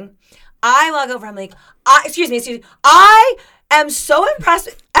congratulating. I walk over, I'm like, excuse me, I am so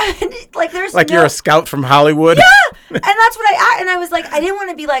impressed. And like, there's like you're a scout from Hollywood. Yeah, and that's what I was like. I didn't want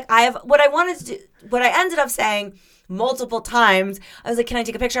to be like, what I wanted to do. What I ended up saying multiple times, I was like, can I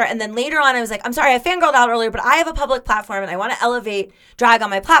take a picture? And then later on, I was like, I'm sorry, I fangirled out earlier, but I have a public platform and I want to elevate drag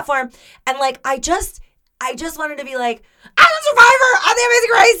on my platform. And like, I just wanted to be like, I'm a survivor on The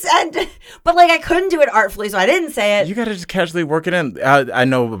Amazing Race, but like I couldn't do it artfully, so I didn't say it. You got to just casually work it in. I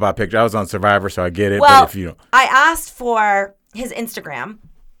know about pictures. I was on Survivor, so I get it. Well, but if you don't, I asked for his Instagram.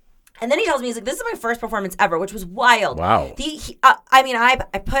 And then he tells me, he's like, this is my first performance ever, which was wild. Wow.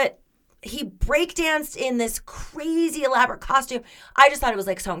 He breakdanced in this crazy elaborate costume. I just thought it was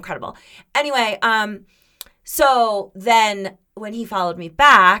like so incredible. Anyway, so then when he followed me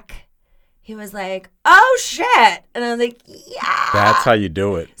back, he was like, oh shit. And I was like, yeah. That's how you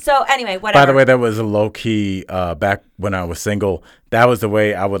do it. So anyway, whatever. By the way, that was a low key, back when I was single, that was the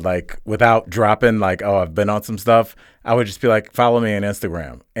way I would, like, without dropping like, oh, I've been on some stuff, I would just be like, follow me on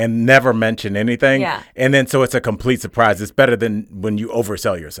Instagram and never mention anything. Yeah. And then so it's a complete surprise. It's better than when you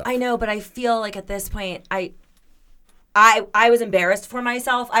oversell yourself. I know, but I feel like at this point, I was embarrassed for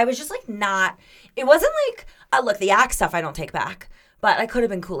myself. I was just like not, it wasn't like, look, the act stuff I don't take back, but I could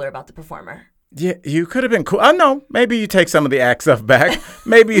have been cooler about the performer. Yeah, you could have been cool. I know. Maybe you take some of the act stuff back.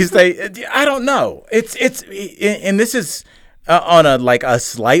 Maybe you say, I don't know. It's and this is on a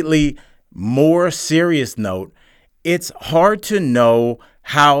slightly more serious note. It's hard to know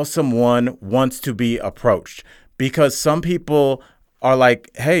how someone wants to be approached, because some people are like,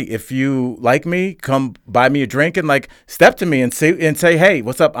 hey, if you like me, come buy me a drink and like step to me and say, hey,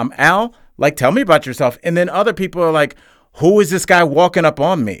 what's up? I'm Al. Like, tell me about yourself. And then other people are like, who is this guy walking up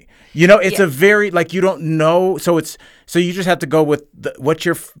on me? You know, it's a very, like, you don't know. So you just have to go with the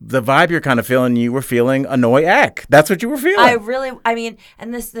vibe you're kind of feeling. You were feeling annoy act. That's what you were feeling.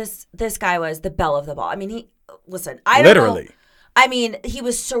 And this guy was the belle of the ball. I mean, literally. I mean, he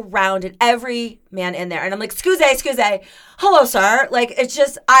was surrounded, every man in there. And I'm like, excuse, hello, sir. Like, it's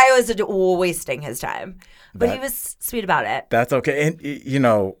just, I was wasting his time. But he was sweet about it. That's okay. And, you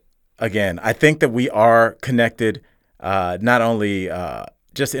know, again, I think that we are connected, not only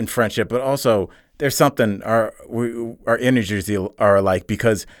just in friendship, but also there's something our energies are alike,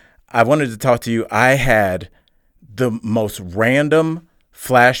 because I wanted to talk to you. I had the most random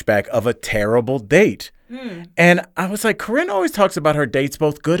flashback of a terrible date. And I was like, Corinne always talks about her dates,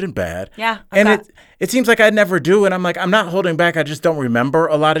 both good and bad. Yeah. And it seems like I never do. And I'm like, I'm not holding back. I just don't remember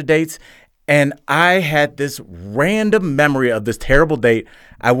a lot of dates. And I had this random memory of this terrible date.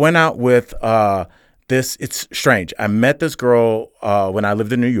 I went out with it's strange. I met this girl when I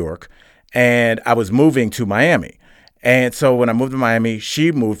lived in New York, and I was moving to Miami. And so when I moved to Miami,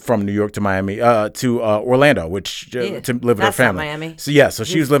 she moved from New York to Miami, to Orlando, to live with her family. Not Miami. So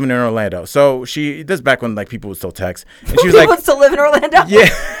she was living in Orlando. So this is back when like people would still text. And she was people like, still live in Orlando? Yeah.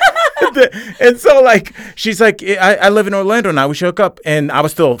 And so like, she's like, I live in Orlando now. We should hook up. And I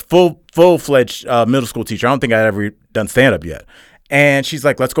was still full-fledged middle school teacher. I don't think I'd ever done stand-up yet. And she's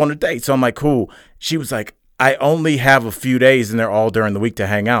like, let's go on a date. So I'm like, cool. She was like, I only have a few days and they're all during the week to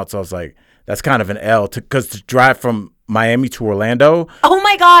hang out. So I was like, that's kind of an L, because to drive from Miami to Orlando Oh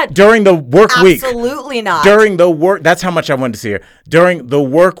my God. during the work week. Absolutely not. During the work, that's how much I wanted to see her. During the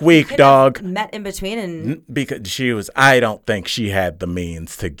work week, Couldn't dog. have met in between and Because she was, I don't think she had the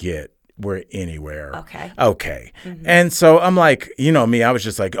means to get where anywhere. Okay. And so I'm like, you know me, I was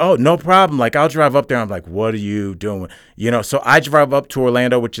just like, oh, no problem. Like, I'll drive up there. I'm like, what are you doing? You know, so I drive up to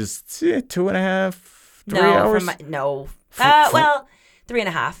Orlando, which is 2.5, 3 hours. Well,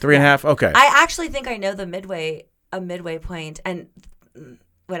 3.5. 3.5. Okay. I actually think I know a midway point, and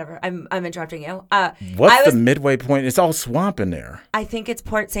whatever. I'm interrupting you. What's the midway point? It's all swamp in there. I think it's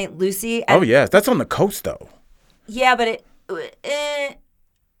Port St. Lucie. Oh, yes. That's on the coast, though. Yeah, but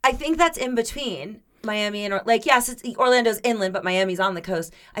I think that's in between Miami and yes, Orlando's inland, but Miami's on the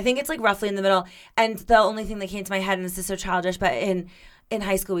coast. I think it's like roughly in the middle. And the only thing that came to my head, and this is so childish, but in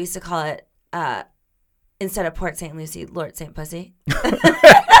high school we used to call it instead of Port St. Lucie, Lord St. Pussy.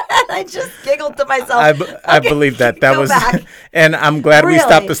 I just giggled to myself. I believe that was, back. And I'm glad we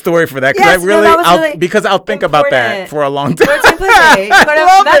stopped the story for that Yes, because I'll think about that for a long time. Lord St. Pussy. You could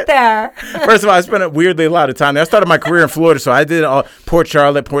have met there. First of all, I spent weirdly a lot of time there. I started my career in Florida, so I did all Port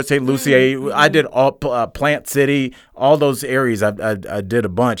Charlotte, Port St. Lucie. I did all Plant City, all those areas. I did a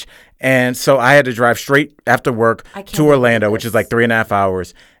bunch, and so I had to drive straight after work to Orlando, which is like 3.5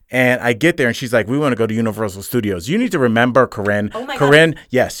 hours. And I get there, and she's like, we want to go to Universal Studios. You need to remember, Corinne. Oh, my Corinne, God.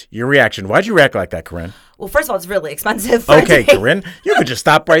 yes, your reaction. Why'd you react like that, Corinne? Well, first of all, it's really expensive. Okay, Corinne, you could just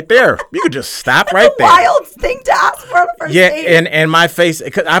stop right there. You could just stop right there. Wild thing to ask for on a first date. and my face,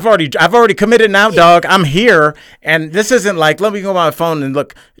 'cause I've already committed now, dog. I'm here, and this isn't like, let me go on my phone and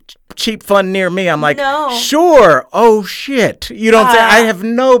look cheap fun near me. I'm like, No. Sure. Oh shit. You know what I'm saying? I have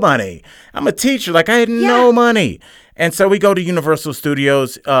no money. I'm a teacher. Like I had no money. And so we go to Universal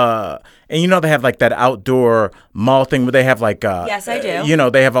Studios, and you know they have like that outdoor mall thing where they have like yes, I do. You know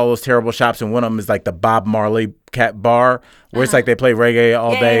they have all those terrible shops, and one of them is like the Bob Marley cat bar where it's like they play reggae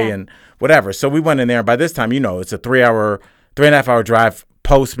all day and whatever. So we went in there, and by this time, you know, it's a 3.5 hour drive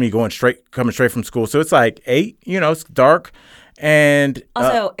post me coming straight from school. So it's like 8. You know, it's dark. And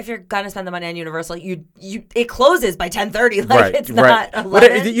also, if you're gonna spend the money on Universal, it closes by 10:30. Like it's not 11.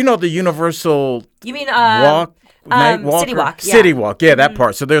 But you know the Universal. You mean Night Walk, City Walk, City Walk, that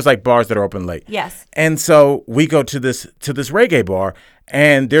part. So there's like bars that are open late. Yes. And so we go to this reggae bar,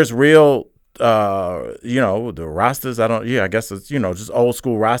 and there's real, you know, the Rastas. I guess it's, you know, just old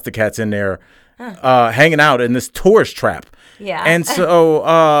school Rasta cats in there, hanging out in this tourist trap. Yeah. And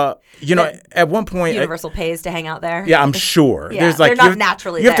so, you know, at one point, Universal pays to hang out there. Yeah, I'm sure. Yeah, there's like they're not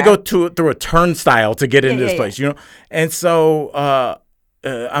naturally. You have to go through a turnstile to get into this place, you know. And so.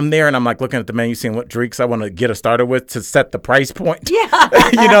 I'm there and I'm like looking at the menu, seeing what drinks I want to get us started with to set the price point. Yeah.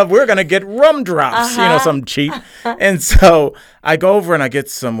 You know, we're going to get rum drops, you know, something cheap. And so I go over and I get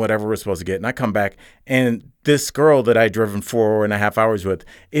some whatever we're supposed to get. And I come back and this girl that I'd driven 4.5 hours with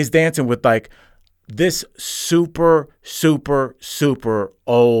is dancing with like this super, super, super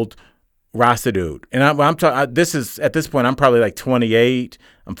old Rasta dude. And I'm talking, this is, at this point, I'm probably like 28.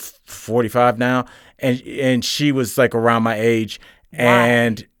 I'm 45 now. And she was like around my age.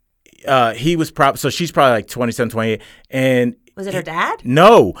 And he was so she's probably like 27, 28. And was it her dad?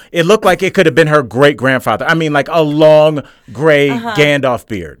 No, it looked like it could have been her great grandfather. I mean, like a long gray Gandalf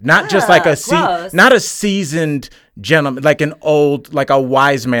beard, not just like not a seasoned gentleman, like an old, like a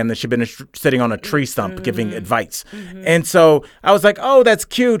wise man that should have been sitting on a tree stump giving advice. And so I was like, oh, that's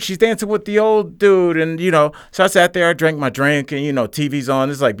cute. She's dancing with the old dude. And, you know, so I sat there, I drank my drink, and, you know, TV's on.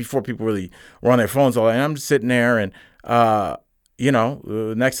 This is like before people really were on their phones all day. And I'm just sitting there and, you know,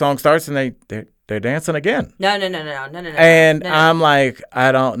 the next song starts and they're dancing again. No. And I'm like,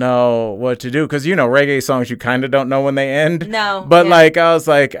 I don't know what to do. Because, you know, reggae songs, you kind of don't know when they end. No. But, like, I was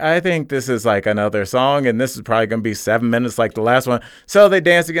like, I think this is, like, another song. And this is probably going to be 7 minutes like the last one. So they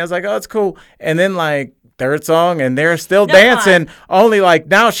dance again. I was like, oh, it's cool. And then, like, third song, and they're still dancing. Only, like,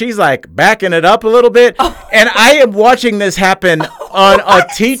 now she's, like, backing it up a little bit. Oh. And I am watching this happen on a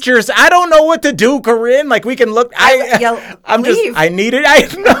teacher's. I don't know what to do, Corinne. Like, we can look. I'm leave. Just, I need it. I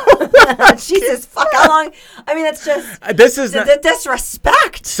know. Jesus, fuck, how long? I mean, that's just. This is the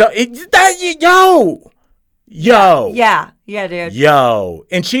disrespect. So, yo. Yeah, dude. Yo.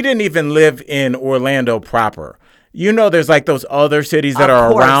 And she didn't even live in Orlando proper. You know, there's, like, those other cities that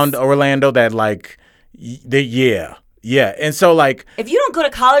are around Orlando that, like, yeah. And so, like. If you don't go to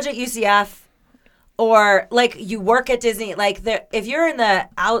college at UCF, or like you work at Disney, like if you're in the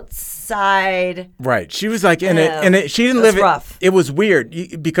outside, right? She was like in it, and she didn't live it. Rough. It was weird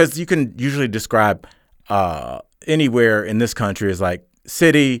because you can usually describe anywhere in this country as like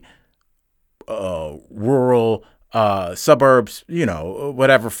city, rural, suburbs,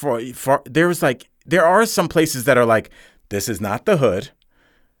 whatever. For there are some places that are like, this is not the hood.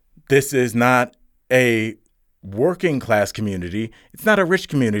 This is not a working class community. It's not a rich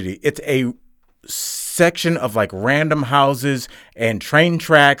community. It's a section of like random houses and train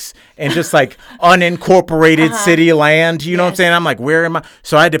tracks and just like unincorporated city land. You know what I'm saying? I'm like, where am I?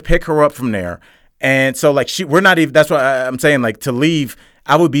 So I had to pick her up from there. And so like we're not even, that's why I'm saying like to leave,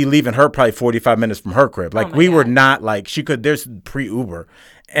 I would be leaving her probably 45 minutes from her crib. Like we were not like, there's pre-Uber.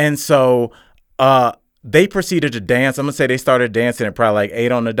 And so they proceeded to dance. I'm going to say they started dancing at probably like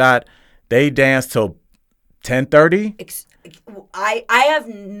 8 on the dot. They danced till 10:30. I have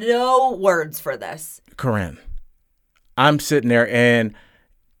no words for this. Corinne, I'm sitting there and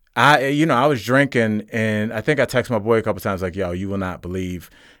I was drinking and I think I texted my boy a couple times like, yo, you will not believe,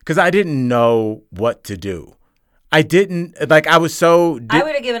 because I didn't know what to do. I didn't, like, I was so... I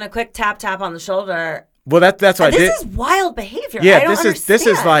would have given a quick tap on the shoulder. Well, that's what I did. This is wild behavior. Yeah, I don't understand.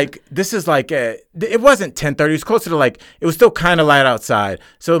 This is like it wasn't 10:30. It was closer to like, it was still kind of light outside,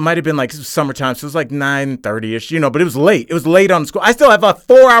 so it might have been like summertime. So it was like 9:30ish, but it was late. It was late on the school. I still have a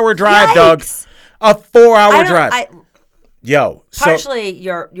 4-hour drive, Yikes. Doug. A 4-hour drive. Partially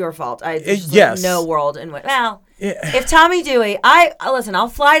your fault. Yes. No world in which. Well, if Tommy Dewey, I'll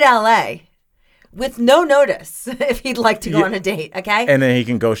fly to LA. With no notice, if he'd like to go on a date, okay? And then he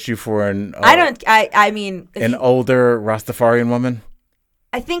can ghost you for an... an older Rastafarian woman?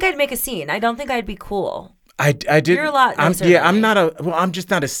 I think I'd make a scene. I don't think I'd be cool. I did. You're a lot nicer than me. I'm just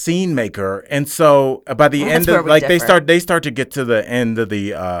not a scene maker. And so by the end of, like, they start to get to the end of the,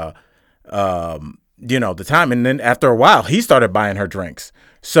 the time. And then after a while, he started buying her drinks.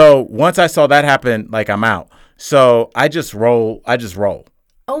 So once I saw that happen, like, I'm out. So I just roll.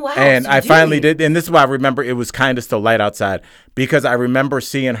 Oh, wow. And I finally did. And this is why I remember it was kind of still light outside, because I remember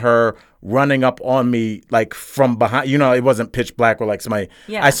seeing her running up on me, like from behind, it wasn't pitch black or like somebody.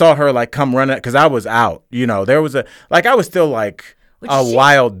 Yeah. I saw her like come running because I was out, there was I was still like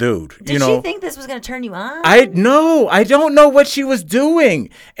wild dude. Did she think this was going to turn you on? I don't know what she was doing.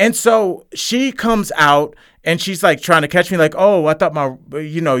 And so she comes out. And she's like trying to catch me, like, oh, I thought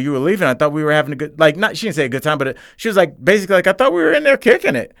you were leaving. I thought we were having a good, like, not, she didn't say a good time, but she was like, basically, like, I thought we were in there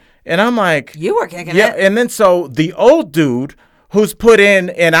kicking it. And I'm like, you were kicking it. Yeah. And then so the old dude who's put in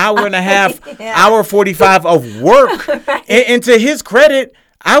an hour and a half, hour 45 of work, right. And to his credit,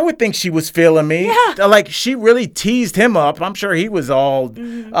 I would think she was feeling me. Yeah. Like, she really teased him up. I'm sure he was all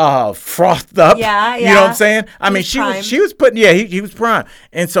frothed up. Yeah. You know what I'm saying? I mean, she was putting, he was prime.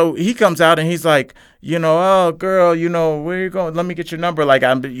 And so he comes out and he's like, oh, girl, where you going? Let me get your number. Like,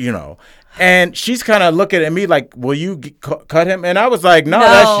 And she's kind of looking at me like, will you cut him? And I was like, no,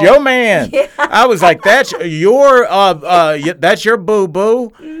 that's your man. Yeah. I was like, that's your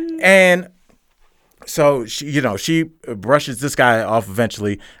boo-boo. And so she brushes this guy off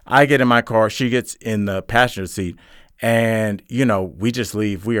eventually. I get in my car. She gets in the passenger seat. And, we just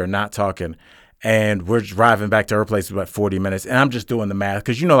leave. We are not talking. And we're driving back to her place in about 40 minutes. And I'm just doing the math.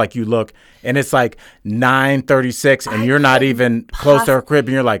 Because, like, you look, and it's like 9:36, and you're not even close to her crib.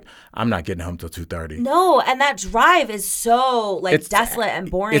 And you're like, I'm not getting home till 2:30. No, and that drive is so, like, desolate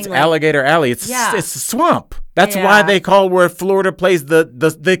and boring. It's Alligator Alley. It's a swamp. That's why they call where Florida plays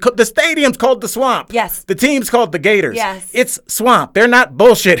the stadium's called the Swamp. Yes. The team's called the Gators. Yes. It's swamp. They're not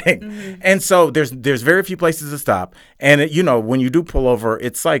bullshitting. Mm-hmm. And so there's very few places to stop. And when you do pull over,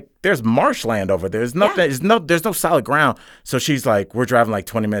 it's like there's marshland over there. There's nothing. There's no solid ground. So she's like, we're driving like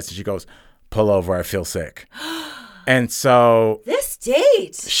 20 minutes, and she goes, pull over. I feel sick. And so this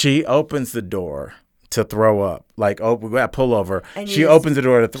date, she opens the door to throw up. Like, we got to pull over. She opens the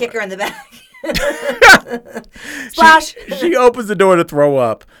door to kick her in the back. Splash. She opens the door to throw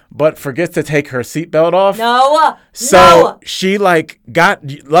up, but forgets to take her seatbelt off. So she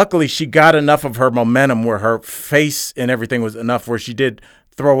luckily she got enough of her momentum where her face and everything was enough where she did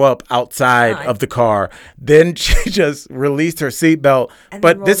throw up outside of the car. Then she just released her seatbelt.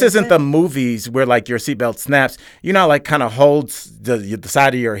 But this isn't the movies where like your seatbelt snaps. Like kind of holds the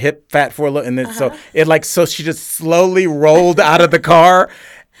side of your hip fat for a little, and then so she just slowly rolled out of the car.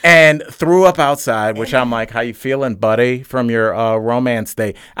 And threw up outside, which I'm like, how you feeling, buddy, from your romance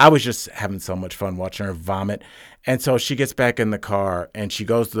day? I was just having so much fun watching her vomit. And so she gets back in the car, and she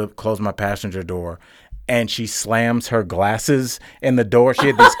goes to close my passenger door, and she slams her glasses in the door. She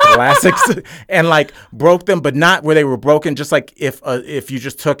had these classics and, like, broke them, but not where they were broken, just like if you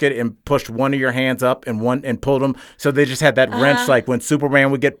just took it and pushed one of your hands up and pulled them. So they just had that wrench, like when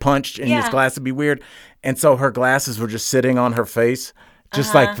Superman would get punched and his glasses would be weird. And so her glasses were just sitting on her face.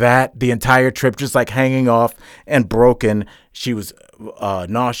 just like that, the entire trip, just like hanging off and broken. She was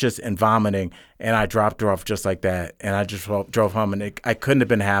nauseous and vomiting, and I dropped her off just like that, and I just drove home, and I couldn't have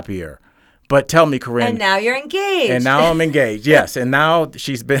been happier. But tell me, Corinne. And now you're engaged. And now I'm engaged, yes. And now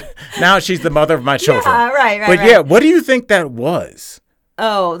she's the mother of my children. Yeah, right. But yeah, what do you think that was?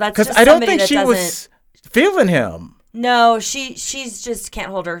 Oh, that's just because I don't think that she was feeling him. No, she's just can't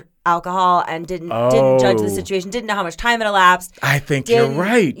hold her alcohol and didn't judge the situation, didn't know how much time had elapsed. I think you're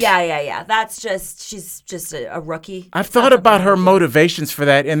right. Yeah. She's just a rookie. I've thought about her motivations for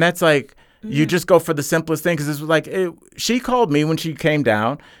that, and that's like, you just go for the simplest thing, because it was like, she called me when she came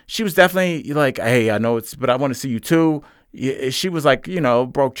down. She was definitely like, hey, I know but I want to see you too. She was like,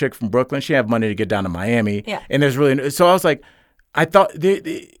 broke chick from Brooklyn. She had money to get down to Miami. Yeah. And so I was like, I thought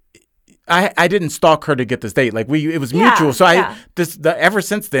I didn't stalk her to get this date. Like it was mutual. So ever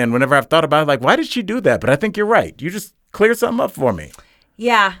since then, whenever I've thought about it, like, why did she do that? But I think you're right. You just cleared something up for me.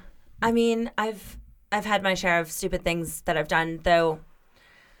 Yeah. I mean, I've had my share of stupid things that I've done, though.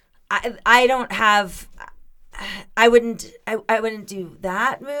 I don't have. I wouldn't do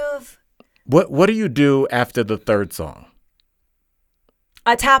that move. What do you do after the third song?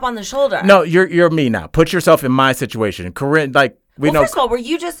 A tap on the shoulder. No, you're me now. Put yourself in my situation, Corinne. Like know. First of all,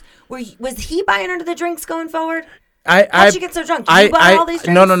 was he buying her the drinks going forward? How'd she get so drunk? You bought all these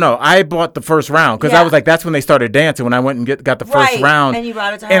drinks? No. I bought the first round because I was like, that's when they started dancing. When I went and got the first round, and you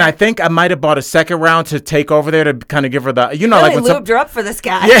brought it to her. And I think I might have bought a second round to take over there to kind of give her the, really like lubed her up for this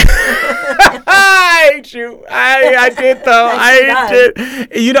guy. Yeah. I hate you. I did though. I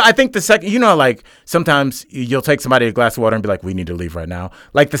did. I think the second, like sometimes you'll take somebody a glass of water and be like, we need to leave right now.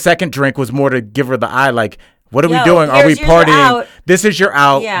 Like the second drink was more to give her the eye, like, what are we doing? Are we partying? This is your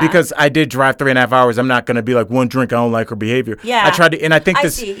out, because I did drive 3.5 hours. I'm not going to be like, one drink, I don't like her behavior. Yeah. I tried to, and I think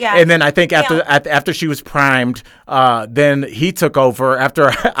and then I think after she was primed, then he took over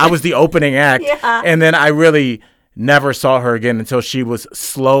after I was the opening act. And then I really never saw her again until she was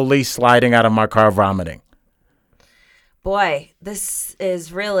slowly sliding out of my car vomiting. Boy, this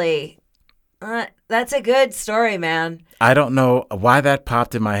is really, that's a good story, man. I don't know why that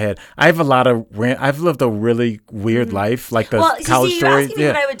popped in my head. I've lived a really weird life, like the college story. You're asking me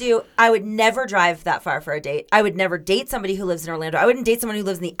what I would do. I would never drive that far for a date. I would never date somebody who lives in Orlando. I wouldn't date someone who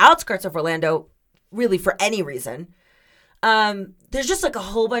lives in the outskirts of Orlando, really, for any reason. There's just like a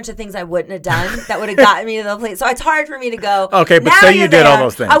whole bunch of things I wouldn't have done that would have gotten me to the place. So it's hard for me to go. Okay, but say you did all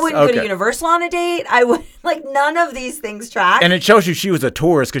those things. I wouldn't go to Universal on a date. I would none of these things track. And it shows you she was a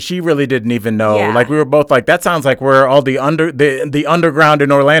tourist because she really didn't even know. Yeah. Like we were both like, that sounds like where all the underground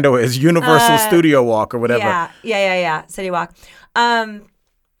in Orlando is, Universal Studio Walk or whatever. Yeah. City Walk.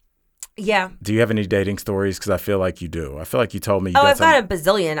 Yeah. Do you have any dating stories? Because I feel like you do. I feel like you told me. I've got a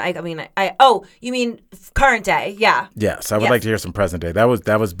bazillion. You mean current day? Yeah. Yes, I would like to hear some present day. That was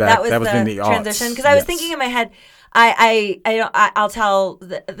back. That was in the transition. Because I was thinking in my head, I'll tell.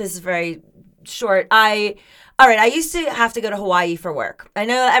 This is very short. I used to have to go to Hawaii for work. I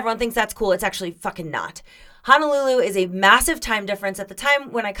know that everyone thinks that's cool. It's actually fucking not. Honolulu is a massive time difference. At the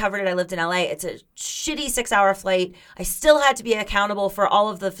time when I covered it, I lived in LA. It's a shitty 6-hour flight. I still had to be accountable for all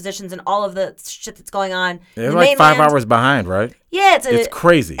of the physicians and all of the shit that's going on. They're like 5 hours behind, right? Yeah, it's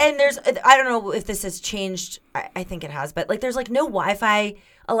crazy. And I don't know if this has changed. I think it has, but there's no Wi-Fi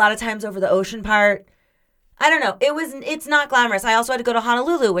a lot of times over the ocean part. I don't know. It's not glamorous. I also had to go to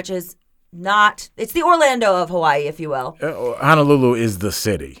Honolulu, which is it's the Orlando of Hawaii, if you will. Honolulu is the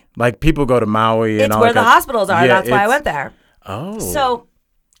city. Like people go to Maui and it's all where that. The hospitals are. That's why I went there. Oh. So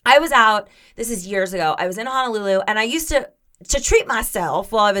I was out. This is years ago. I was in Honolulu, and I used to treat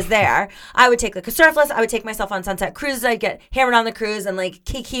myself while I was there. I would take a surf lesson. I would take myself on sunset cruises. I'd get hammered on the cruise and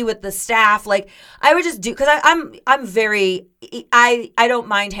kiki with the staff. I would just do, because I'm very, I don't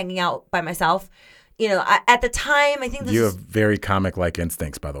mind hanging out by myself. At the time, I think you have very comic-like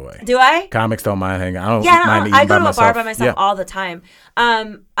instincts, by the way. Do I? Comics don't mind hanging. I don't mind eating by myself. I go to a bar by myself all the time.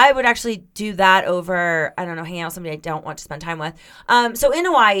 I would actually do that over, I don't know, hanging out with somebody I don't want to spend time with. So in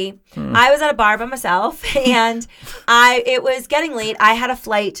Hawaii, I was at a bar by myself, and it was getting late. I had a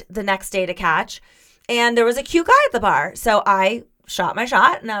flight the next day to catch, and there was a cute guy at the bar. So I shot my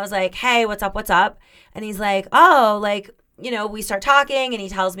shot, and I was like, hey, what's up? And he's like, we start talking, and he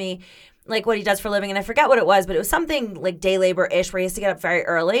tells me what he does for a living, and I forget what it was, but it was something like day labor-ish where he has to get up very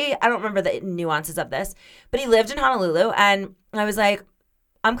early. I don't remember the nuances of this, but he lived in Honolulu, and I was like,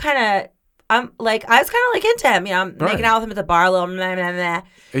 I was kind of into him, I'm making out with him at the bar a little, blah, blah, blah.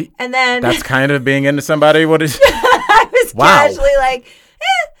 And then that's kind of being into somebody. What is? I was casually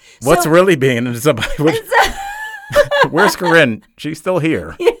What's really being into somebody? Where's Corinne? She's still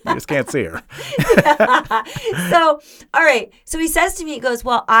here. You just can't see her. So, all right. So he says to me, he goes,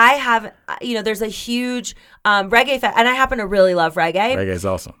 well, I have, there's a huge reggae fest, and I happen to really love reggae. Reggae's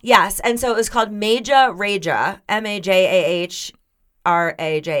awesome. Yes. And so it was called Majah Rajah,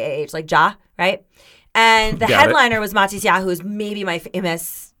 MAJAHRAJAH, like Ja, right? And the headliner was Matisse Yah, who is maybe my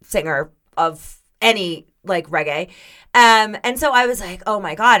famous singer of any like reggae. And so I was like, oh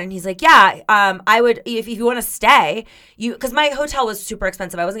my God. And he's like, yeah, I would, if you want to stay, because my hotel was super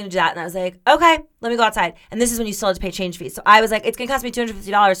expensive. I wasn't going to do that. And I was like, okay, let me go outside. And this is when you still had to pay change fees. So I was like, it's going to cost me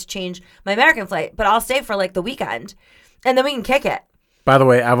 $250 to change my American flight, but I'll stay for like the weekend and then we can kick it. By the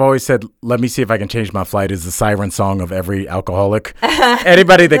way, I've always said, let me see if I can change my flight is the siren song of every alcoholic.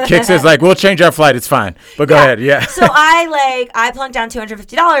 Anybody that kicks is like, we'll change our flight. It's fine. But go ahead. Yeah. So I plunked down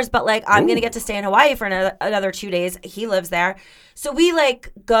 $250, but like, I'm going to get to stay in Hawaii for another 2 days. He lives there. So we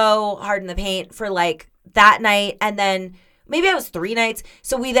like go hard in the paint for like that night. And then maybe it was 3 nights.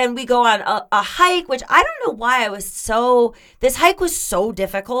 So we go on a hike, which I don't know why this hike was so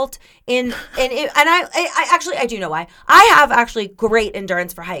difficult. I do know why. I have actually great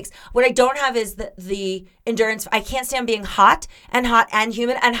endurance for hikes. What I don't have is the endurance. I can't stand being hot and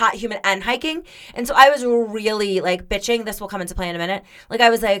humid and hot, humid and hiking. And so I was really like bitching. This will come into play in a minute. Like I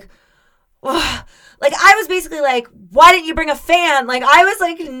was like, ugh. Like, I was basically like, why didn't you bring a fan? Like, I was,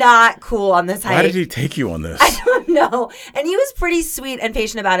 like, not cool on this hike. Why did he take you on this? I don't know. And he was pretty sweet and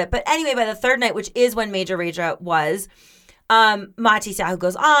patient about it. But anyway, by the third night, which is when Majah Rajah was, Matisse Yah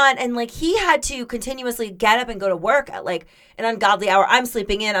goes on. And, like, he had to continuously get up and go to work at, like, an ungodly hour. I'm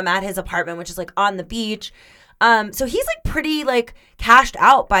sleeping in. I'm at his apartment, which is, like, on the beach. So he's like pretty like cashed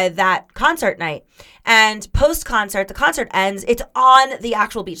out by that concert night. And post-concert, the concert ends. It's on the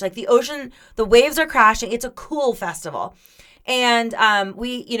actual beach. Like the ocean, the waves are crashing. It's a cool festival. And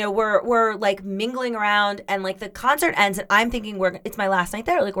we're like mingling around and like the concert ends and I'm thinking it's my last night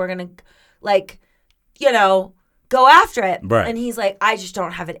there. Like we're going to like, go after it. Right. And he's like, I just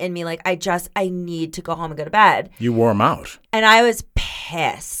don't have it in me. Like I need to go home and go to bed. You wore him out. And I was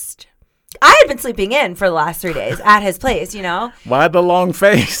pissed. I had been sleeping in for the last 3 days at his place, Why the long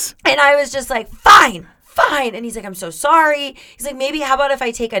face? And I was just like, fine. And he's like, I'm so sorry. He's like, maybe how about if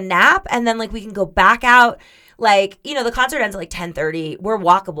I take a nap and then like we can go back out? Like, the concert ends at like 10:30. We're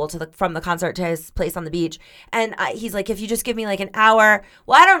walkable from the concert to his place on the beach. And he's like, if you just give me like an hour.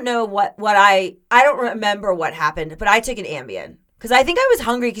 Well, I don't know I don't remember what happened, but I took an Ambien because I think I was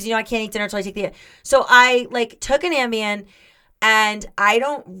hungry because, I can't eat dinner until I take so I like took an Ambien. And I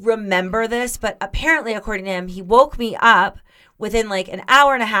don't remember this, but apparently, according to him, he woke me up within like an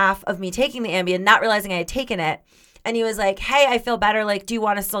hour and a half of me taking the Ambien, not realizing I had taken it. And he was like, hey, I feel better. Like, do you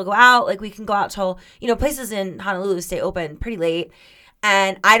want to still go out? Like, we can go out till, places in Honolulu stay open pretty late.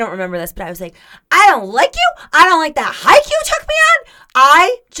 And I don't remember this, but I was like, I don't like you. I don't like that hike you took me on.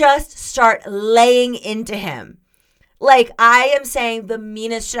 I just start laying into him. Like, I am saying the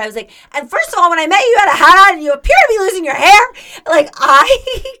meanest shit. I was like, and first of all, when I met you, you had a hat on and you appear to be losing your hair. Like,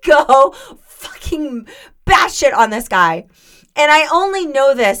 I go fucking batshit on this guy. And I only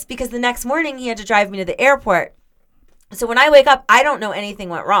know this because the next morning he had to drive me to the airport. So when I wake up, I don't know anything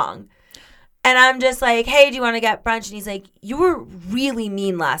went wrong. And I'm just like, hey, do you want to get brunch? And he's like, you were really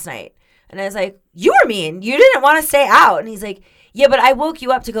mean last night. And I was like, you were mean. You didn't want to stay out. And he's like, yeah, but I woke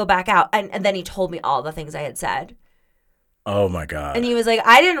you up to go back out. And then he told me all the things I had said. Oh my God. And he was like,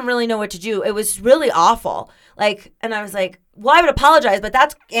 I didn't really know what to do. It was really awful. Like, and I was like, well, I would apologize, but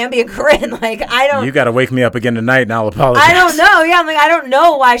that's Ambient Corinne. Like, I don't. You got to wake me up again tonight and I'll apologize. I don't know. Yeah. I'm like, I don't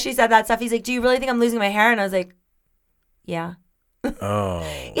know why she said that stuff. He's like, do you really think I'm losing my hair? And I was like, yeah. Oh.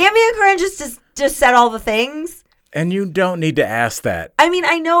 Ambient Corinne just said all the things. And you don't need to ask that. I mean,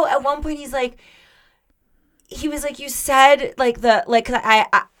 I know at one point he was like, you said like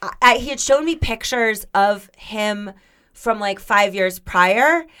he had shown me pictures of him from like 5 years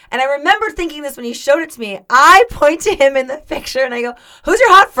prior. And I remember thinking this when he showed it to me. I point to him in the picture and I go, who's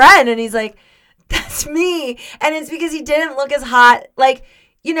your hot friend? And he's like, that's me. And it's because he didn't look as hot. Like,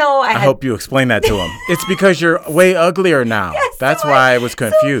 I hope you explain that to him. It's because you're way uglier now. Yes, that's why I was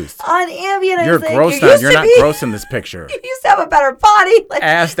confused. So on Ambien, you're gross now. You're not gross in this picture. You used to have a better body. Like,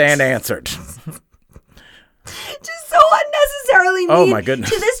 asked and answered. Just so unnecessarily mean. Oh my goodness.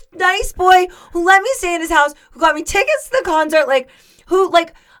 To this nice boy who let me stay in his house, who got me tickets to the concert, who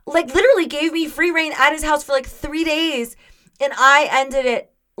literally gave me free reign at his house for like 3 days, and I ended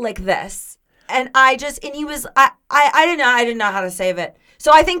it like this. And I didn't know how to save it.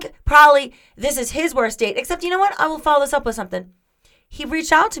 So I think probably this is his worst date. Except, you know what? I will follow this up with something. He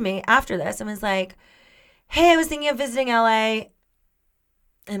reached out to me after this and was like, hey, I was thinking of visiting LA.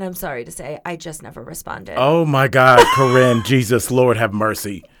 And I'm sorry to say, I just never responded. Oh my God, Corinne, Jesus, Lord have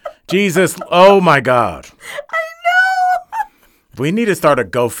mercy. Jesus, oh my God. I know. We need to start a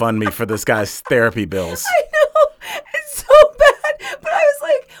GoFundMe for this guy's therapy bills. I know. It's so bad. But I was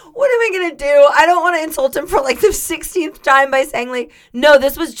like, what am I going to do? I don't want to insult him for like the 16th time by saying like, no,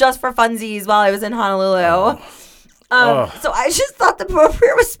 this was just for funsies while I was in Honolulu. So I just thought the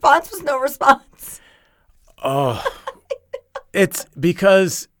appropriate response was no response. Oh, it's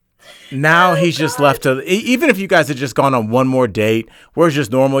because now he's just left to, even if you guys had just gone on one more date where it's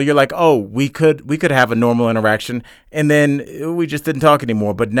just normal, you're like, oh, we could have a normal interaction, and then we just didn't talk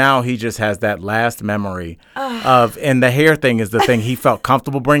anymore. But now he just has that last memory of, and the hair thing is the thing he felt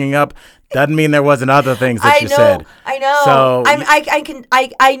comfortable bringing up. Doesn't mean there wasn't other things that you said. I know. So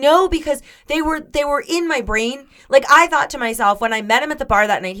I know because they were in my brain. Like I thought to myself when I met him at the bar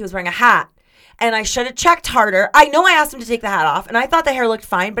that night, he was wearing a hat. And I should have checked harder. I know I asked him to take the hat off, and I thought the hair looked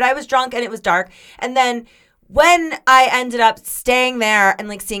fine, but I was drunk and it was dark. And then when I ended up staying there and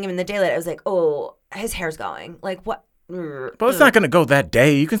like seeing him in the daylight, I was like, oh, his hair's going. Like what? But it's not going to go that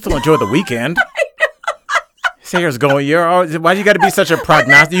day. You can still enjoy the weekend. His hair's going. Why do you got to be such a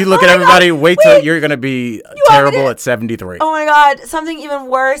prognostic? You look at everybody. Wait till you're going to be terrible at 73. Oh my God! Something even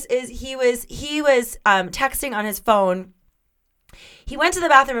worse is he was texting on his phone. He went to the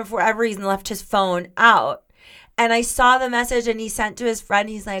bathroom and for whatever reason left his phone out. And I saw the message and he sent to his friend.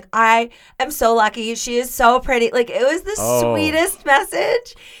 He's like, I am so lucky. She is so pretty. Like, it was the sweetest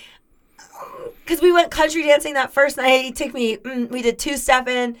message. Because we went country dancing that first night. He took me, we did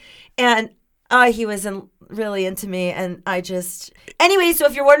two-stepping. And he was really into me. And I just... Anyway, so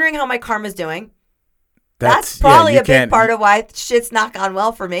if you're wondering how my karma's doing... That's probably a big part of why shit's not gone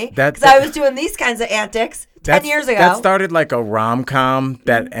well for me. Because I was doing these kinds of antics 10 years ago. That started like a rom-com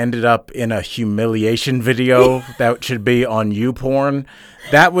that ended up in a humiliation video that should be on YouPorn.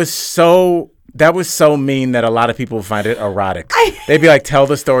 That was so mean that a lot of people find it erotic. They'd be like, tell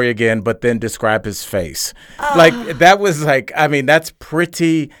the story again, but then describe his face. Like, that was like, I mean, that's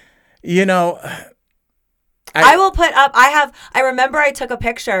pretty, you know. I will put up, I remember I took a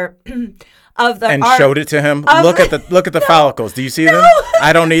picture of the and showed it to him. Look at the follicles. Do you see them?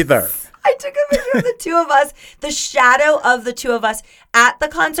 I don't either. I took a picture of the two of us, the shadow of the two of us at the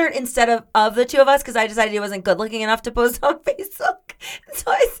concert instead of the two of us because I decided he wasn't good looking enough to post on Facebook. So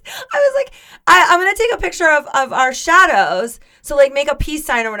I was like, I'm going to take a picture of our shadows. So like make a peace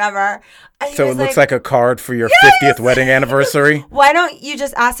sign or whatever. So it looks like a card for your 50th wedding anniversary. Why don't you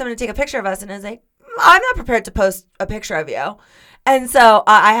just ask someone to take a picture of us? And I was like, I'm not prepared to post a picture of you. And so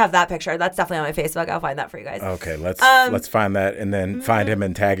I have that picture. That's definitely on my Facebook. I'll find that for you guys. Okay, let's find that and then find him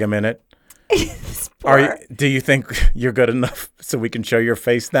and tag him in it. Do you think you're good enough so we can show your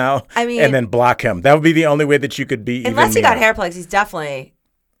face now? I mean, and then block him. That would be the only way that you could be. Unless he got hair plugs, he's definitely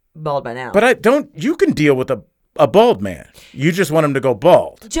bald by now. But you can deal with a bald man. You just want him to go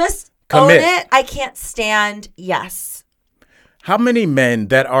bald. Just commit. Own it. I can't stand. Yes. How many men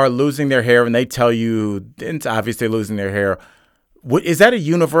that are losing their hair and they tell you it's obviously losing their hair? Is that a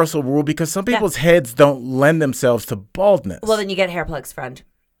universal rule? Because some people's heads don't lend themselves to baldness. Well, then you get hair plugs, friend.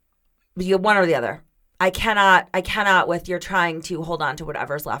 You one or the other. I cannot with you're trying to hold on to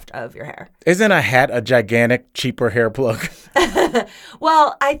whatever's left of your hair. Isn't a hat a gigantic, cheaper hair plug?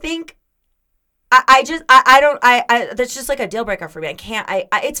 Well, I think that's just like a deal breaker for me.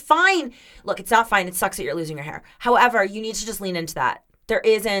 It's fine. Look, it's not fine. It sucks that you're losing your hair. However, you need to just lean into that. There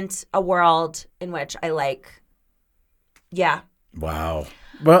isn't a world in which Wow.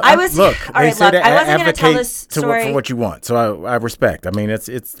 Well, I wasn't going to tell this story for what you want. So I respect. I mean,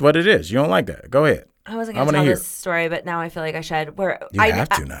 it's what it is. You don't like that. Go ahead. I wasn't going to tell this story, but now I feel like I should. You have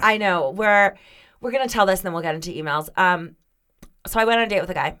to now. I know. We're going to tell this and then we'll get into emails. So I went on a date with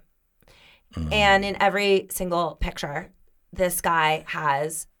a guy. And in every single picture, this guy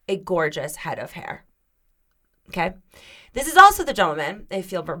has a gorgeous head of hair. Okay? This is also the gentleman,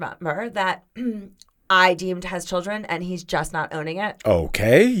 if you'll remember, that I deemed has children, and he's just not owning it.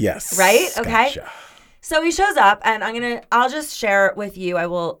 Okay, yes. Right? Okay. Gotcha. So he shows up, and I'll just share it with you. I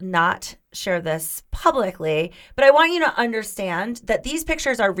will not share this publicly, but I want you to understand that these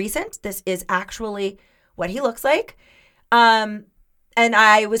pictures are recent. This is actually what he looks like. And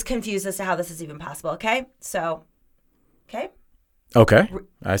I was confused as to how this is even possible, okay? So, okay? Okay.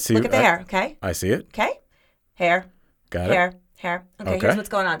 I see. Look at the hair, okay? I see it. Okay? Hair. Got it. Hair. Okay, here's what's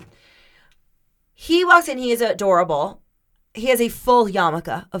going on. He walks in, he is adorable. He has a full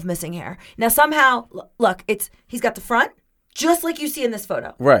yarmulke of missing hair. Now, somehow, look, he's got the front, just like you see in this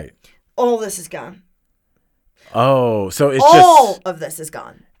photo. Right. All this is gone. Oh, so it's all of this is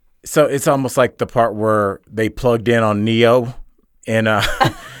gone. So it's almost like the part where they plugged in on Neo And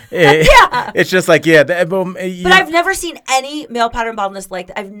Yeah. it's just like, yeah. But I've never seen any male pattern baldness like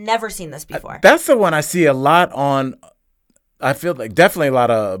that. I've never seen this before. That's the one I see a lot on. I feel like definitely a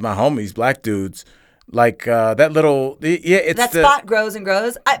lot of my homies, black dudes, like that little, it's that spot grows and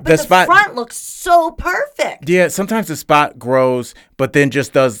grows. But the front looks so perfect. Yeah, sometimes the spot grows, but then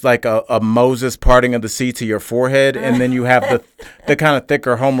just does like a Moses parting of the sea to your forehead, and then you have the kind of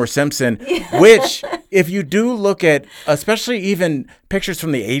thicker Homer Simpson, which if you do look at, especially even pictures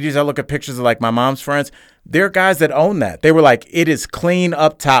from the 80s, I look at pictures of like my mom's friends, there are guys that own that. They were like, it is clean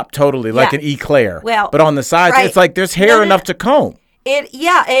up top totally, like an eclair. Well, but on the sides, it's like there's hair enough to comb. It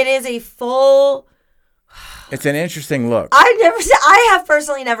is a full... It's an interesting look. I have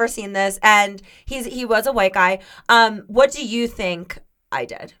personally never seen this, and he was a white guy. What do you think I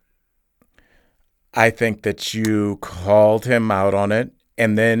did? I think that you called him out on it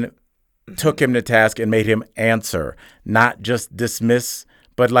and then took him to task and made him answer, not just dismiss,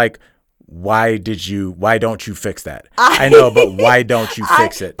 but like, why don't you fix that? I know, but why don't you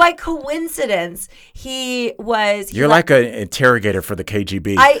fix it? By coincidence, you're like an interrogator for the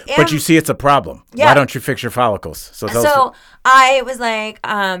KGB. But you see it's a problem. Yeah. Why don't you fix your follicles? So I was like,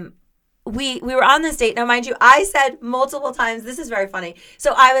 we were on this date. Now, mind you, I said multiple times, this is very funny.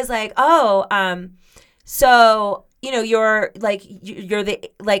 So I was like, so you're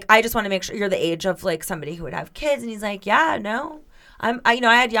the, like, I just want to make sure you're the age of like somebody who would have kids. And he's like, yeah, no.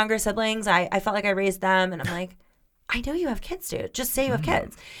 I had younger siblings. I felt like I raised them, and I'm like, I know you have kids, dude. Just say you have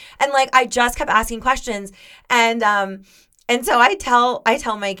kids. And like, I just kept asking questions, and so I tell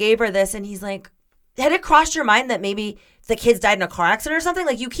my Gaber this, and he's like, had it crossed your mind that maybe the kids died in a car accident or something?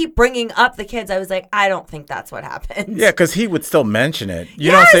 Like, you keep bringing up the kids. I was like, I don't think that's what happened. Yeah, because he would still mention it. You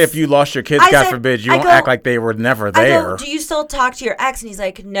don't say if you lost your kids, God forbid, you don't act like they were never there. I go, do you still talk to your ex? And he's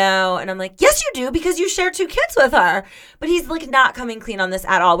like, no. And I'm like, yes, you do, because you share 2 kids with her. But he's like not coming clean on this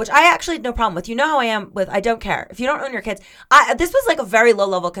at all, which I actually had no problem with. You know how I am with, I don't care. If you don't own your kids, this was like a very low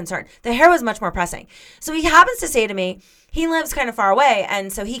level concern. The hair was much more pressing. So he happens to say to me, he lives kind of far away.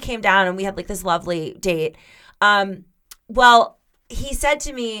 And so he came down and we had like this lovely date. Well, he said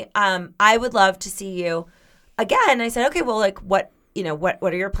to me, I would love to see you again. I said, okay, well, like, what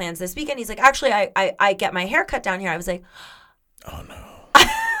are your plans this weekend? He's like, actually, I get my hair cut down here. I was like, oh no.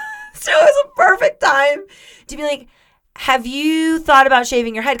 So it was a perfect time to be like, have you thought about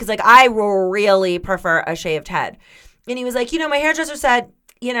shaving your head? Because like, I really prefer a shaved head. And he was like, my hairdresser said,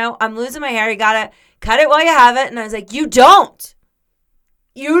 I'm losing my hair. You got to cut it while you have it. And I was like, you don't.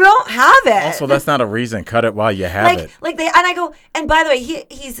 You don't have it. Also, that's not a reason. Cut it while you have it. And I go, and by the way,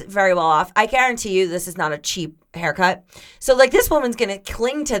 he's very well off. I guarantee you this is not a cheap haircut. So like, this woman's going to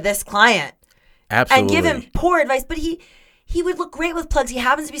cling to this client. Absolutely. And give him poor advice. But he would look great with plugs. He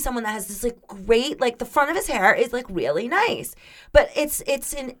happens to be someone that has this like great, like the front of his hair is like really nice. But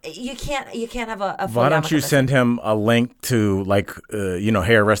you can't have a Why don't you send him a link to like,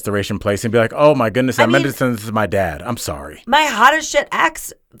 hair restoration place and be like, oh my goodness, I meant to send this to my dad. I'm sorry. My hottest shit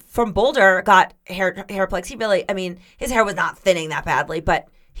ex from Boulder got hair plugs. He really, his hair was not thinning that badly, but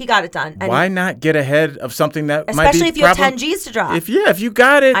he got it done. And why not get ahead of something that might be especially if you have 10 G's to drop. If you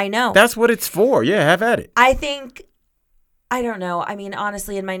got it. I know. That's what it's for. Yeah, have at it. I don't know.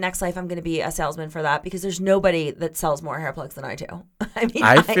 Honestly, in my next life, I'm going to be a salesman for that because there's nobody that sells more hair plugs than I do.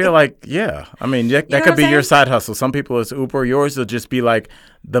 I feel like, yeah. That could be your side hustle. Some people it's Uber. Yours will just be like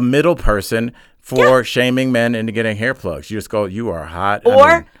the middle person for shaming men into getting hair plugs. You just go, you are hot.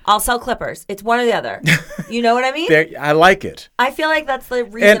 Or I'll sell clippers. It's one or the other. You know what I mean? I like it. I feel like that's the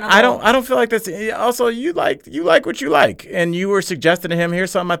reason. And I don't feel like that's. Also, you like what you like, and you were suggesting to him,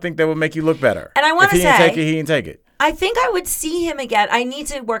 here's something I think that would make you look better. And I want to say, if he didn't take it, he didn't take it. I think I would see him again. I need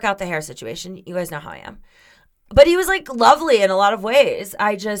to work out the hair situation. You guys know how I am. But he was like lovely in a lot of ways.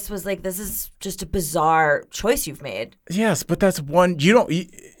 I just was like, this is just a bizarre choice you've made. Yes, but that's one.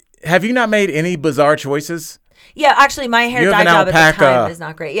 Have you not made any bizarre choices? Yeah, actually, my hair dye job at the time is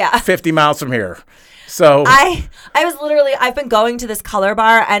not great. Yeah. 50 miles from here. So I was literally, I've been going to this color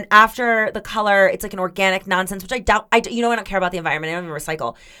bar, and after the color, it's like an organic nonsense, which I doubt, I don't care about the environment. I don't even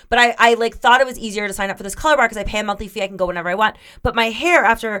recycle. But I like thought it was easier to sign up for this color bar because I pay a monthly fee. I can go whenever I want. But my hair,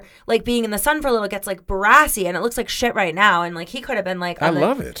 after like being in the sun for a little, gets like brassy, and it looks like shit right now. And like, he could have been like,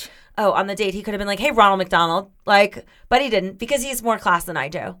 love it. Oh, on the date, he could have been like, hey, Ronald McDonald. Like, but he didn't because he's more class than I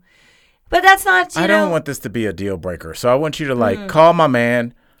do. But that's not, I don't want this to be a deal breaker. So I want you to like call my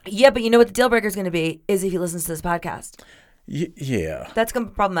man. Yeah, but you know what the deal breaker is going to be is if he listens to this podcast. Yeah. That's going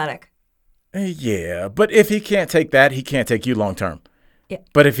to be problematic. Yeah, but if he can't take that, he can't take you long term. Yeah.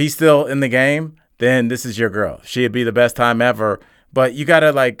 But if he's still in the game, then this is your girl. She'd be the best time ever. But you got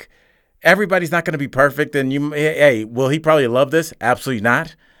to like, everybody's not going to be perfect. And hey, will he probably love this? Absolutely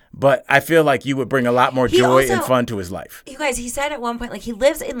not. But I feel like you would bring a lot more joy and fun to his life. You guys, he said at one point, like, he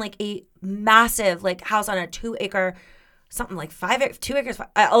lives in like a massive like house on a 2 acre, something like 2 acres,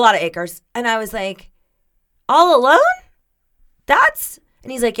 a lot of acres. And I was like, all alone?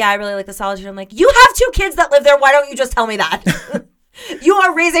 And he's like, yeah, I really like the solitude. I'm like, you have 2 kids that live there. Why don't you just tell me that? You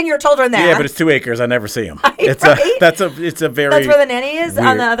are raising your children there. Yeah, but it's 2 acres. I never see them. It's a very. That's where the nanny is weird.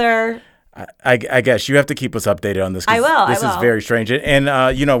 On the other. I guess you have to keep us updated on this. I will. This is very strange.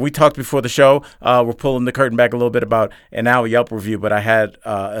 And, we talked before the show. We're pulling the curtain back a little bit about an Now Yelp review, but I had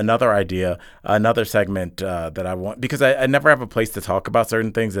another idea, another segment that I want, because I never have a place to talk about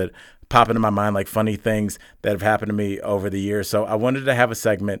certain things that pop into my mind, like funny things that have happened to me over the years. So I wanted to have a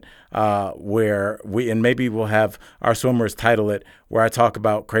segment where maybe we'll have our swimmers title it, where I talk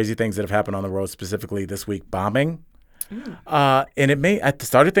about crazy things that have happened on the road, specifically this week, bombing. And I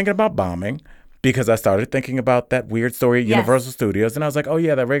started thinking about bombing because I started thinking about that weird story at Universal Studios. And I was like, oh,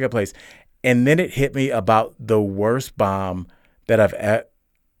 yeah, that regular place. And then it hit me about the worst bomb that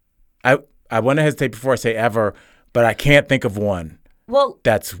I want to hesitate before I say ever, but I can't think of one. Well,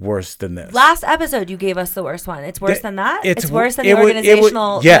 that's worse than this. Last episode, you gave us the worst one. It's worse than that? It's worse than the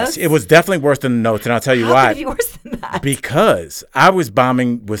organizational Yes, notes? it was definitely worse than the notes. And I'll tell you why. How could it be worse than that? Because I was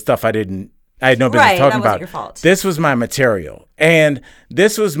bombing with stuff I had no business talking about. Your fault. This was my material. And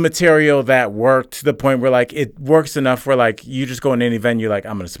this was material that worked to the point where, like, it works enough where, like, you just go in any venue, like,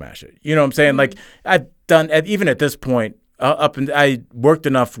 I'm going to smash it. You know what I'm saying? Mm-hmm. Like, I've done, even at this point, I worked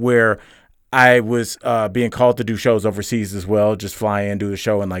enough where I was being called to do shows overseas as well, just fly in, do a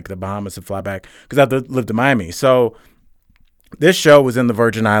show in, like, the Bahamas and fly back, because I lived in Miami. So this show was in the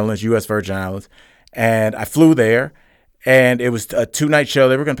Virgin Islands, U.S. Virgin Islands, and I flew there. And it was a 2-night show.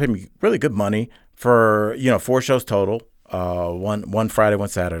 They were going to pay me really good money for, 4 shows total, one Friday, 1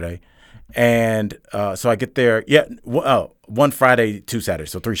 Saturday. And so I get there, 1 Friday, 2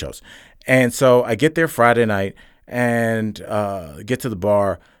 Saturdays, so 3 shows. And so I get there Friday night and get to the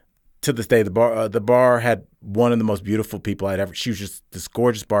bar. To this day, the bar had one of the most beautiful people I'd ever. She was just this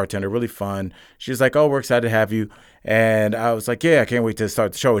gorgeous bartender, really fun. She was like, "Oh, we're excited to have you." And I was like, "Yeah, I can't wait to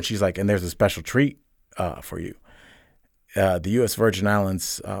start the show." And she's like, "And there's a special treat for you. The U.S. Virgin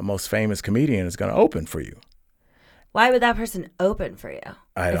Islands' most famous comedian is going to open for you." Why would that person open for you?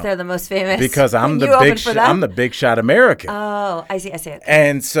 If they're the most famous? Because I'm the big shot American. Oh, I see.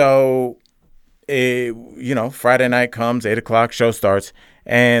 And so, Friday night comes, 8:00, show starts,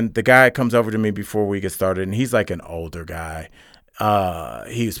 and the guy comes over to me before we get started, and he's like an older guy.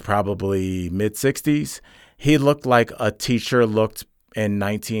 He's probably mid-60s. He looked like a teacher looked in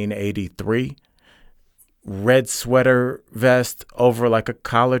 1983. Red sweater vest over like a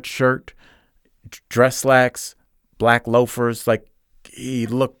collared shirt, dress slacks, black loafers. Like, he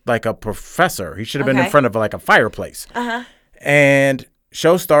looked like a professor. He should have been in front of like a fireplace. Uh-huh. And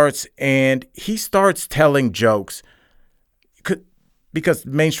show starts, and he starts telling jokes. Because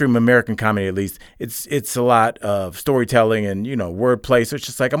mainstream American comedy, at least, it's a lot of storytelling and, wordplay. So it's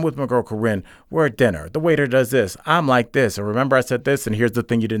just like, I'm with my girl Corinne. We're at dinner. The waiter does this. I'm like this. Or remember I said this, and here's the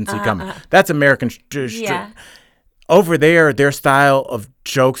thing you didn't see coming. That's American. Over there, their style of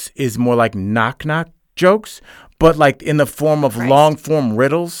jokes is more like knock-knock jokes, but like in the form of long-form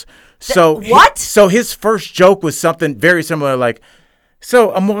riddles. So what? So his first joke was something very similar, like,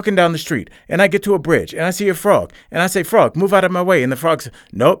 so I'm walking down the street, and I get to a bridge, and I see a frog, and I say, "Frog, move out of my way." And the frog says,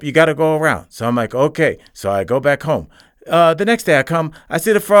 "Nope, you got to go around." So I'm like, okay. So I go back home. The next day I come, I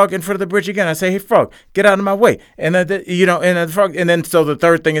see the frog in front of the bridge again. I say, "Hey, frog, get out of my way." And then, and the frog, and then so the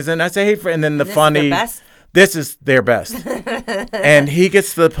third thing is, then I say, "Hey," and then this is their best. And he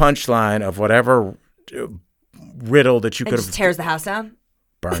gets to the punchline of whatever riddle that you could have. Tears the house down.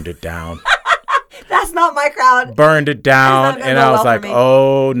 Burned it down. That's not my crowd. Burned it down, and I was like,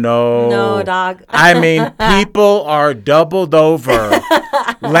 "Oh no, no, dog." I mean, people are doubled over,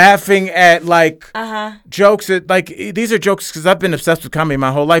 laughing at like jokes that like these are jokes because I've been obsessed with comedy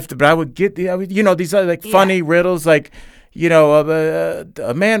my whole life. But I would get these are like funny riddles, like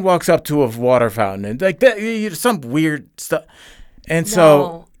a man walks up to a water fountain and like that, some weird stuff, and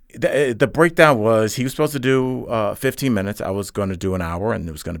so. The breakdown was he was supposed to do 15 minutes. I was going to do an hour, and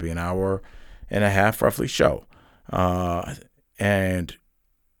it was going to be an hour and a half roughly show. And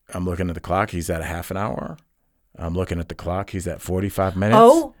I'm looking at the clock. He's at a half an hour. I'm looking at the clock. He's at 45 minutes.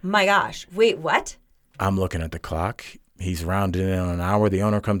 Oh, my gosh. Wait, what? I'm looking at the clock. He's rounding in on an hour. The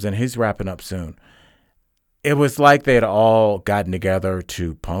owner comes in. He's wrapping up soon. It was like they had all gotten together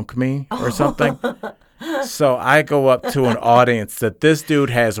to punk me or something. So I go up to an audience that this dude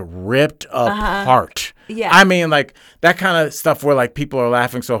has ripped apart. Yeah. I mean, like that kind of stuff where like people are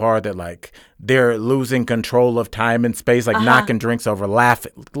laughing so hard that like they're losing control of time and space, like knocking drinks over,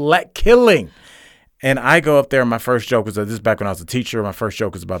 laughing, killing. And I go up there, and my first joke was, this is back when I was a teacher. My first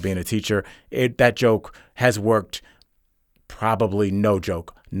joke was about being a teacher. That joke has worked, probably no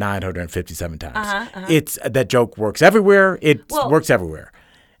joke, 957 times. It's that joke works everywhere. It works everywhere.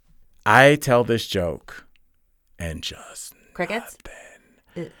 I tell this joke, and just crickets.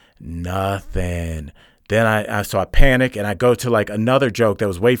 Nothing. Then I panic, and I go to like another joke that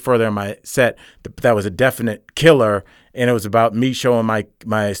was way further in my set that was a definite killer, and it was about me showing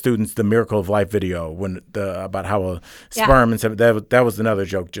my students the Miracle of Life video about how a sperm and stuff. That was another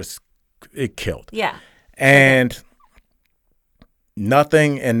joke. Just it killed. Yeah. And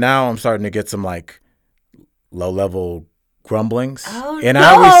nothing. And now I'm starting to get some like low level grumblings. Oh, and no.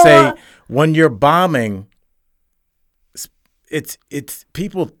 I always say when you're bombing. It's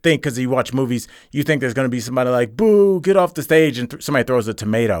people think because you watch movies, you think there's going to be somebody like, boo, get off the stage, and somebody throws a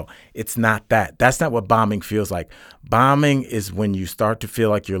tomato. It's not that. That's not what bombing feels like. Bombing is when you start to feel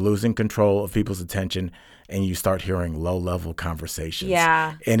like you're losing control of people's attention and you start hearing low-level conversations.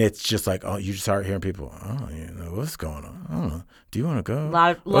 Yeah. And it's just like, you start hearing people, what's going on? I don't know. Do you want to go?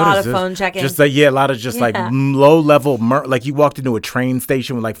 A lot of phone checking. Just like, a lot of just like low-level, like you walked into a train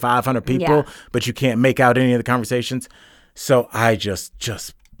station with like 500 people, but you can't make out any of the conversations. So I just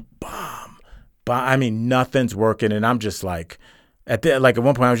bomb. I mean, nothing's working, and I'm just like, at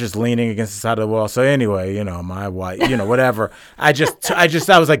one point I was just leaning against the side of the wall. So anyway, my wife, whatever. I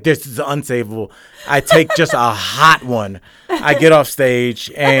was like, this is unsavable. I take just a hot one. I get off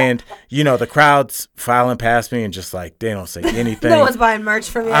stage, and the crowd's filing past me, and just like they don't say anything. No one's buying merch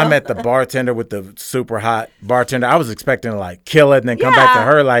from you. I'm at the bartender with the super hot bartender. I was expecting to like kill it and then come back to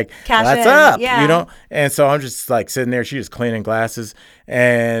her like, what's up? Yeah. And so I'm just like sitting there. She's just cleaning glasses,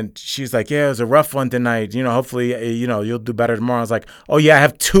 and she's like, yeah, it was a rough one tonight. Hopefully, you'll do better tomorrow. I was like, oh yeah, I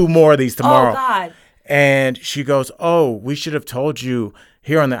have 2 more of these tomorrow. Oh God. And she goes, oh, we should have told you.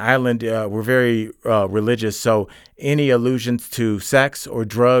 Here on the island, we're very religious, so any allusions to sex or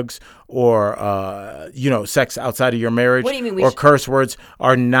drugs or, sex outside of your marriage or curse words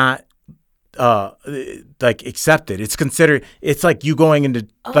are not like accepted. It's considered. It's like you going into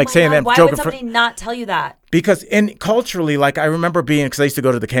saying that. Why would somebody not tell you that? Because culturally, like I remember because I used to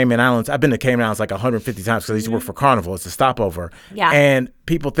go to the Cayman Islands. I've been to Cayman Islands like 150 times because I used to work for Carnival. It's a stopover. Yeah. And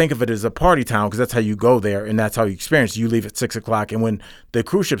people think of it as a party town because that's how you go there and that's how you experience it. You leave at 6 o'clock, and when the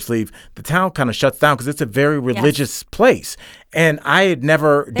cruise ships leave, the town kind of shuts down because it's a very religious place. And I had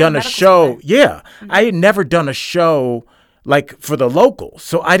never done a show. Yeah. I had never done a show like for the locals.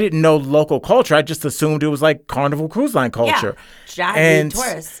 So I didn't know local culture. I just assumed it was like Carnival Cruise Line culture. Yeah, and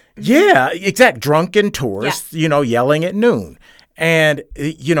tourists. Yeah, exact. Drunken tourists, yelling at noon. And,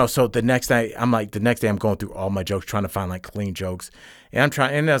 so the next night I'm going through all my jokes, trying to find like clean jokes. And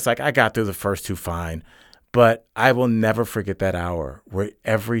it's like, I got through the first 2 fine. But I will never forget that hour where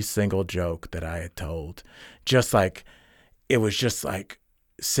every single joke that I had told, just like, it was just like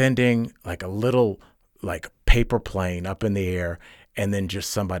sending like a little like paper plane up in the air and then just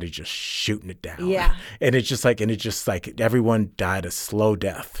somebody just shooting it down. Yeah. And it's just like everyone died a slow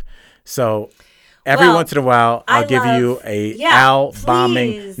death. So every once in a while, I'll give you Al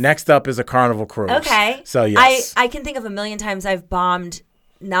bombing. Next up is a Carnival cruise. Okay. So yes. I can think of a million times I've bombed,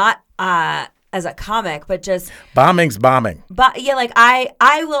 not as a comic, but just bombing's bombing. But yeah, like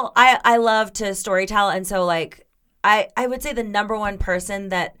I love to storytell, and so like I would say the number one person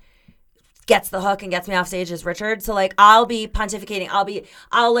that gets the hook and gets me off stage is Richard. So like I'll be pontificating.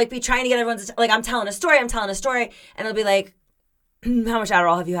 I'll like be trying to get everyone's like I'm telling a story, and it'll be like, how much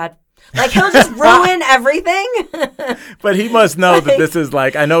Adderall have you had? Like he'll just ruin everything. But he must know that this is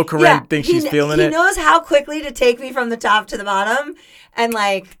like, I know Corinne thinks she's feeling it. He knows how quickly to take me from the top to the bottom. And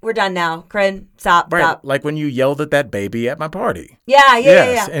like, we're done now. Corinne, stop. Right. Like when you yelled at that baby at my party.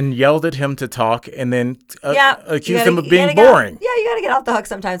 Yeah. And yelled at him to talk and then accused him of being boring. You got to get off the hook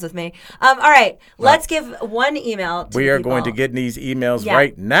sometimes with me. All right. Let's give one email to We are going to get these emails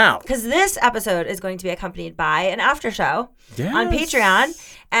right now. Because this episode is going to be accompanied by an after show on Patreon.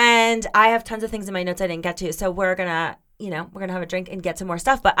 And I have tons of things in my notes I didn't get to. So we're going to, have a drink and get some more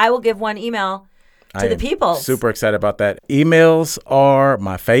stuff. But I will give one email to the people. Super excited about that. Emails are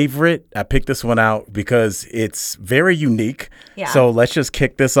my favorite. I picked this one out because it's very unique. Yeah. So let's just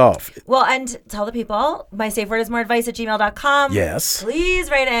kick this off. Well, and tell the people, my safe word is moreadvice@gmail.com. Yes. Please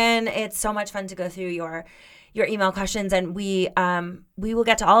write in. It's so much fun to go through your email questions, and we will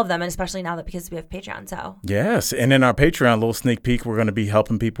get to all of them, and especially now that because we have Patreon. So yes, and in our Patreon, little sneak peek, we're going to be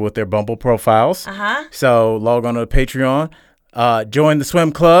helping people with their Bumble profiles. So log on to Patreon. join the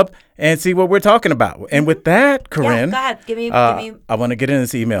swim club and see what we're talking about. And with that, Corinne, go ahead. Give me. I want to get in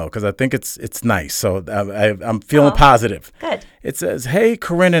this email because I think it's nice. So I'm feeling positive. Good. It says, "Hey,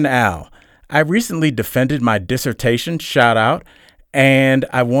 Corinne and Al, I recently defended my dissertation, shout out, and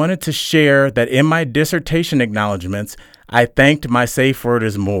I wanted to share that in my dissertation acknowledgments, I thanked my safe word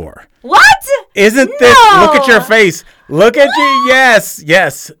is more." What? Isn't this? Look at your face. Look at you. Yes.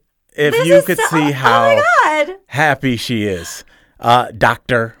 If This you is could so- see oh how my God. happy she is.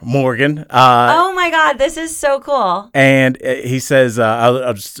 Dr. Morgan. Oh my God, this is so cool. And he says,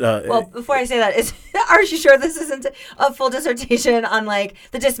 I'll just. Well, before I say that, are you sure this isn't a full dissertation on like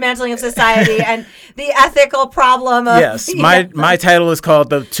the dismantling of society and the ethical problem of? Yes, my title is called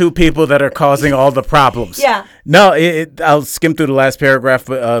 "The Two People That Are Causing All the Problems." Yeah. No, I'll skim through the last paragraph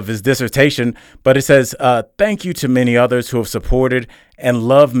of his dissertation, but it says, "Thank you to many others who have supported and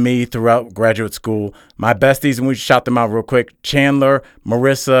loved me throughout graduate school. My besties," and we shout them out real quick: Chandler,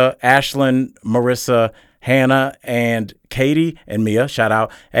 Marissa, Ashlyn, Marissa, Hannah, and Katie and Mia. Shout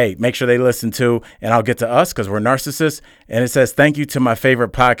out. Hey, make sure they listen too. And I'll get to us because we're narcissists. And it says, "Thank you to my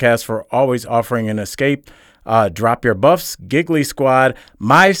favorite podcast for always offering an escape. Drop your buffs, Giggly Squad.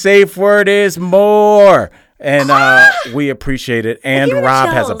 My safe word is more." And we appreciate it. And Rob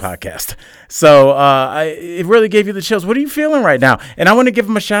has a podcast. So it really gave you the chills. What are you feeling right now? And I want to give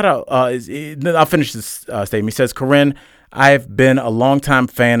him a shout out. I'll finish this statement. He says, "Corinne, I've been a longtime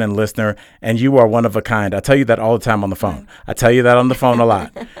fan and listener, and you are one of a kind. I tell you that all the time on the phone. I tell you that on the phone a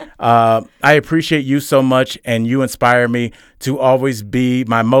lot. I appreciate you so much, and you inspire me to always be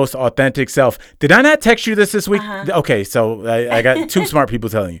my most authentic self." Did I not text you this week? Okay, so I got two smart people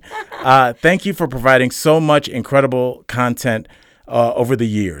telling you. "Thank you for providing so much incredible content over the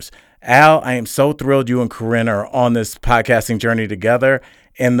years. Al, I am so thrilled you and Corinne are on this podcasting journey together.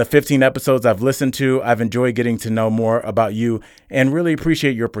 In the 15 episodes I've listened to, I've enjoyed getting to know more about you and really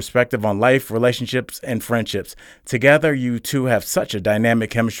appreciate your perspective on life, relationships, and friendships. Together, you two have such a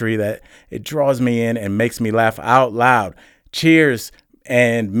dynamic chemistry that it draws me in and makes me laugh out loud. Cheers,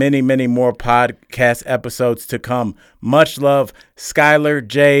 and many, many more podcast episodes to come. Much love, Skylar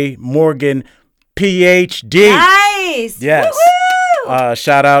J. Morgan, PhD." Nice. Yes. Woo-hoo!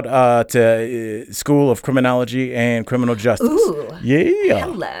 Shout out to School of Criminology and Criminal Justice. Ooh. Yeah.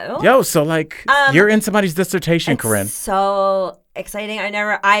 Hello. Yo, so like you're in somebody's dissertation, Corinne. So exciting.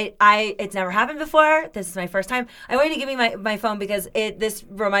 It's never happened before. This is my first time. I wanted to give you my phone because this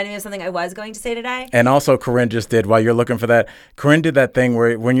reminded me of something I was going to say today. And also Corinne just did, while you're looking for that, Corinne did that thing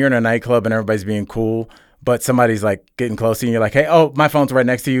where when you're in a nightclub and everybody's being cool, but somebody's like getting close to you and you're like, "Hey, oh, my phone's right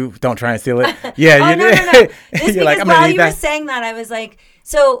next to you. Don't try and steal it." Yeah. No. This You're like, because "I'm while gonna need you that." were saying that, I was like,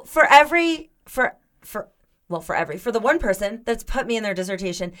 so for the one person that's put me in their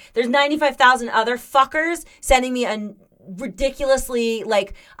dissertation, there's 95,000 other fuckers sending me a ridiculously,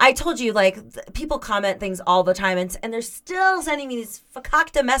 like, I told you, like, people comment things all the time, and they're still sending me these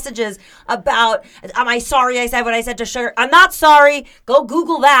fakakta messages about, "Am I sorry I said what I said to Sugar?" I'm not sorry. Go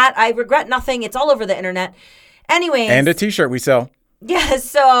Google that. I regret nothing. It's all over the internet. Anyways. And a t-shirt we sell. Yeah,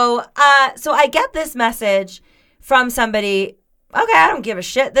 so I get this message from somebody. Okay, I don't give a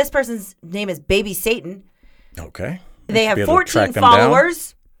shit. This person's name is Baby Satan. Okay. They have Be able to 14 track them down.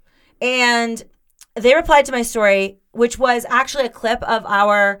 followers. And they replied to my story, which was actually a clip of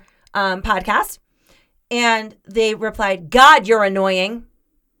our podcast. And they replied, "God, you're annoying."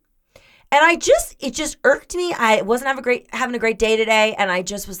 And it just irked me. I wasn't having a great day today. And I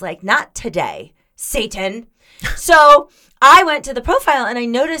just was like, "Not today, Satan." So I went to the profile and I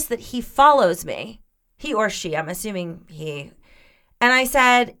noticed that he follows me. He or she, I'm assuming he. And I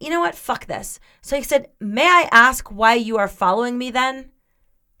said, "You know what? Fuck this." So he said, "May I ask why you are following me then?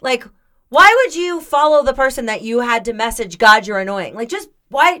 Like, why would you follow the person that you had to message, 'God, you're annoying'? Like, just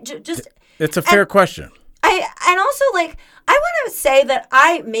why? Just." It's a fair question. And also, like, I want to say that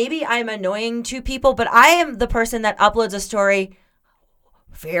maybe I'm annoying to people, but I am the person that uploads a story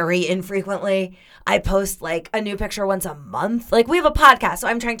very infrequently. I post like a new picture once a month. Like, we have a podcast, so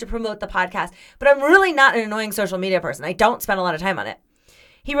I'm trying to promote the podcast, but I'm really not an annoying social media person. I don't spend a lot of time on it.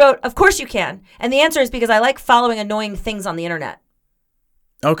 He wrote, "Of course you can. And the answer is because I like following annoying things on the internet."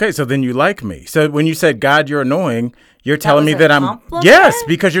 Okay, so then you like me. So when you said, "God, you're annoying," you're telling me was that a I'm... compliment? Yes,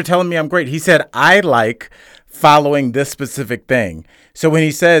 because you're telling me I'm great. He said, "I like following this specific thing." So when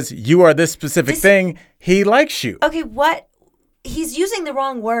he says, "You are this specific thing," he likes you. Okay, what? He's using the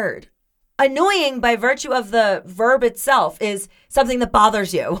wrong word. Annoying, by virtue of the verb itself, is something that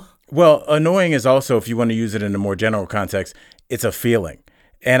bothers you. Well, annoying is also, if you want to use it in a more general context, it's a feeling.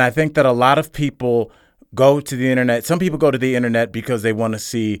 And I think that a lot of people go to the internet. Some people go to the internet because they want to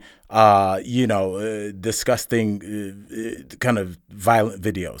see, disgusting, kind of violent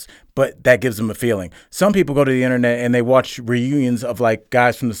videos. But that gives them a feeling. Some people go to the internet and they watch reunions of like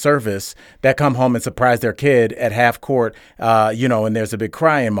guys from the service that come home and surprise their kid at half court, and there's a big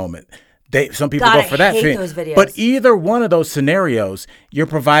crying moment. Some people go for that. Hate those videos. But either one of those scenarios, you're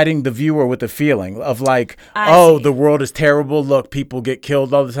providing the viewer with a feeling of like, the world is terrible. Look, people get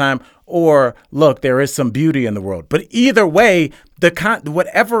killed all the time. Or look, there is some beauty in the world. But either way,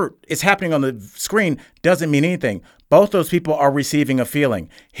 whatever is happening on the screen doesn't mean anything. Both those people are receiving a feeling.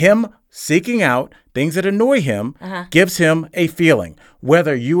 Him seeking out things that annoy him gives him a feeling.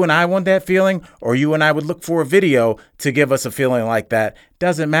 Whether you and I want that feeling or you and I would look for a video to give us a feeling like that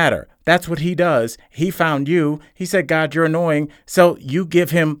doesn't matter. That's what he does. He found you. He said, God, you're annoying. So you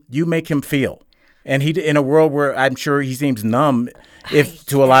make him feel. And he, in a world where I'm sure he seems numb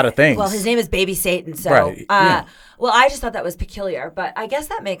to a lot of things. Well, his name is Baby Satan. So, right. Well, I just thought that was peculiar, but I guess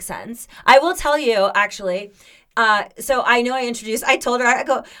that makes sense. I will tell you, actually. So I know I told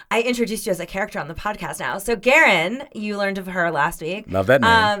her, I introduced you as a character on the podcast now. So Garen, you learned of her last week. Love that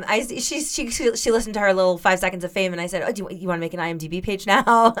name. She listened to her little 5 seconds of fame and I said, oh, do you want to make an IMDb page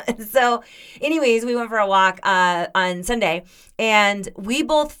now? So anyways, we went for a walk, on Sunday and we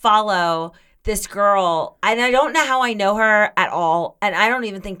both follow this girl, and I don't know how I know her at all, and I don't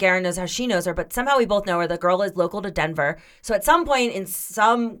even think Garen knows how she knows her, but somehow we both know her. The girl is local to Denver. So at some point in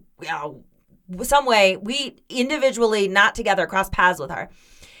some way, we individually, not together, cross paths with her.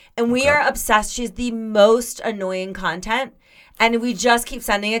 And we are obsessed. She's the most annoying content. And we just keep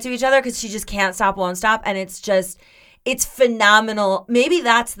sending it to each other because she just can't stop, won't stop. And it's phenomenal. Maybe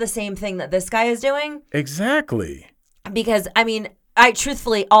that's the same thing that this guy is doing. Exactly. Because, I mean, I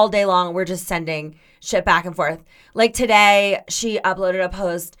truthfully, all day long, we're just sending shit back and forth. Like today, she uploaded a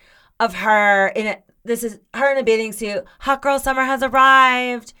post of her this is her in a bathing suit. Hot girl summer has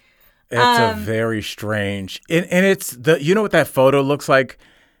arrived. It's a very strange, and it's you know what that photo looks like?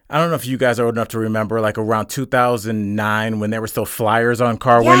 I don't know if you guys are old enough to remember, like around 2009 when there were still flyers on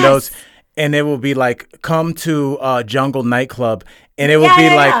car windows. And it will be like, come to Jungle Nightclub. And it would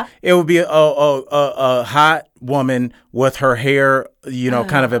it would be a hot woman with her hair,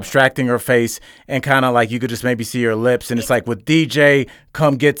 kind of abstracting her face. And kind of like you could just maybe see her lips. And it's like, with DJ,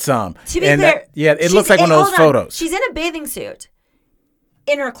 come get some. To be fair, it looks like one of those photos. She's in a bathing suit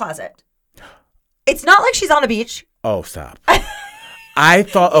in her closet. It's not like she's on a beach. Oh, stop. I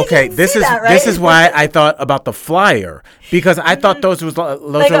thought, okay, this is why I thought about the flyer, because I thought those were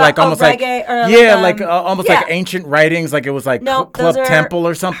like almost like like ancient writings, like it was like Club Temple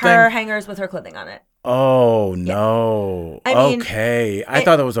or something. Her hangers with her clothing on it. Oh no! I mean, okay, I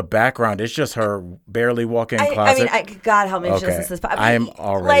thought it was a background. It's just her barely walking closet. I mean, God help me, if she listens to this. I am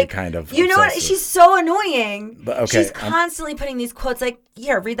already kind of. You know what? She's so annoying. But, okay, she's constantly putting these quotes. Like,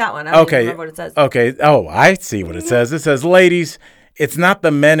 here, read that one. I don't even remember what it says. Okay. Oh, I see what it says. It says, "Ladies, it's not the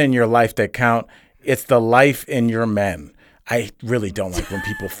men in your life that count. It's the life in your men." I really don't like when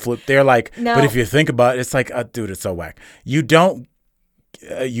people flip. They're like, no. But if you think about it, it's like, dude, it's so whack. You don't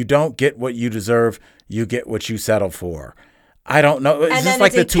get what you deserve. You get what you settle for. I don't know. Is this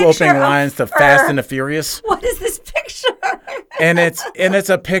like the two opening lines to Fast and the Furious? What is this picture? and it's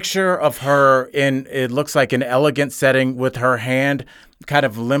a picture of her it looks like an elegant setting with her hand kind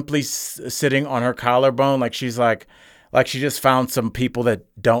of limply sitting on her collarbone, like she's like she just found some people that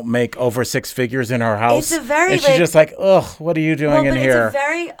don't make over 6 figures in her house. It's a very and she's just like, ugh, what are you doing in here? It's a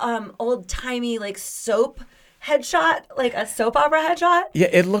very old timey soap headshot, like a soap opera headshot. Yeah,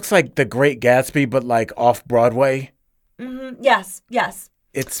 it looks like The Great Gatsby, but like off Broadway. Mm-hmm. Yes.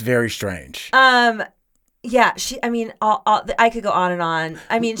 It's very strange. Yeah, I could go on and on.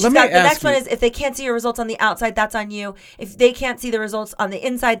 I mean, the next one is, if they can't see your results on the outside, that's on you. If they can't see the results on the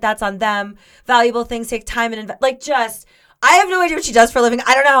inside, that's on them. Valuable things take time and invest. I have no idea what she does for a living.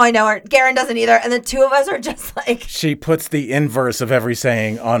 I don't know how I know her. Garen doesn't either. And the two of us are just like... She puts the inverse of every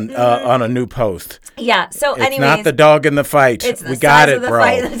saying on a new post. Yeah. So anyways... It's not the dog in the fight. It's the got size it, of the bro.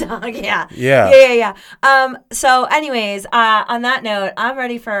 fight of the dog. Yeah. Yeah. So anyways, on that note, I'm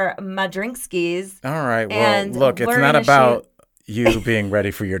ready for my drink skis. All right. Well, look, it's not about... you being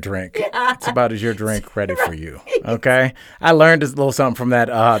ready for your drink. It's about, is your drink ready for you? Okay. I learned a little something from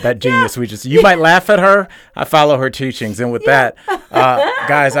that genius you might laugh at her. I follow her teachings. And with that,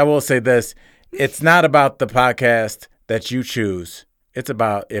 guys, I will say this. It's not about the podcast that you choose. It's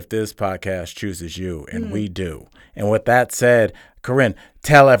about if this podcast chooses you, and we do. And with that said, Corinne,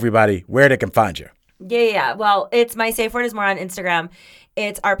 tell everybody where they can find you. Yeah. Well, it's my safe word is more on Instagram.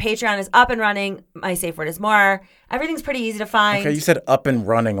 Our Patreon is up and running. My safe word is more. Everything's pretty easy to find. Okay, you said up and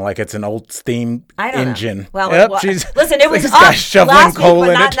running like it's an old steam engine. Know. Well, yep, listen, it was up last week,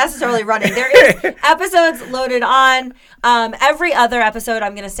 but not necessarily running. There is episodes loaded on. Every other episode,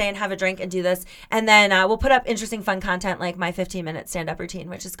 I'm going to stay and have a drink and do this. And then we'll put up interesting, fun content like my 15-minute stand-up routine,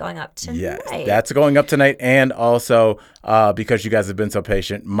 which is going up tonight. Yes, that's going up tonight. And also, because you guys have been so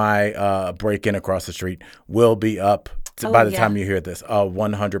patient, my break-in across the street will be up by the time you hear this.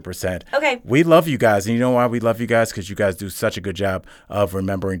 100%. Okay. We love you guys. And you know why we love you guys? Because you guys do such a good job of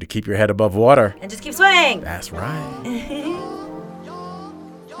remembering to keep your head above water. And just keep swimming. That's right.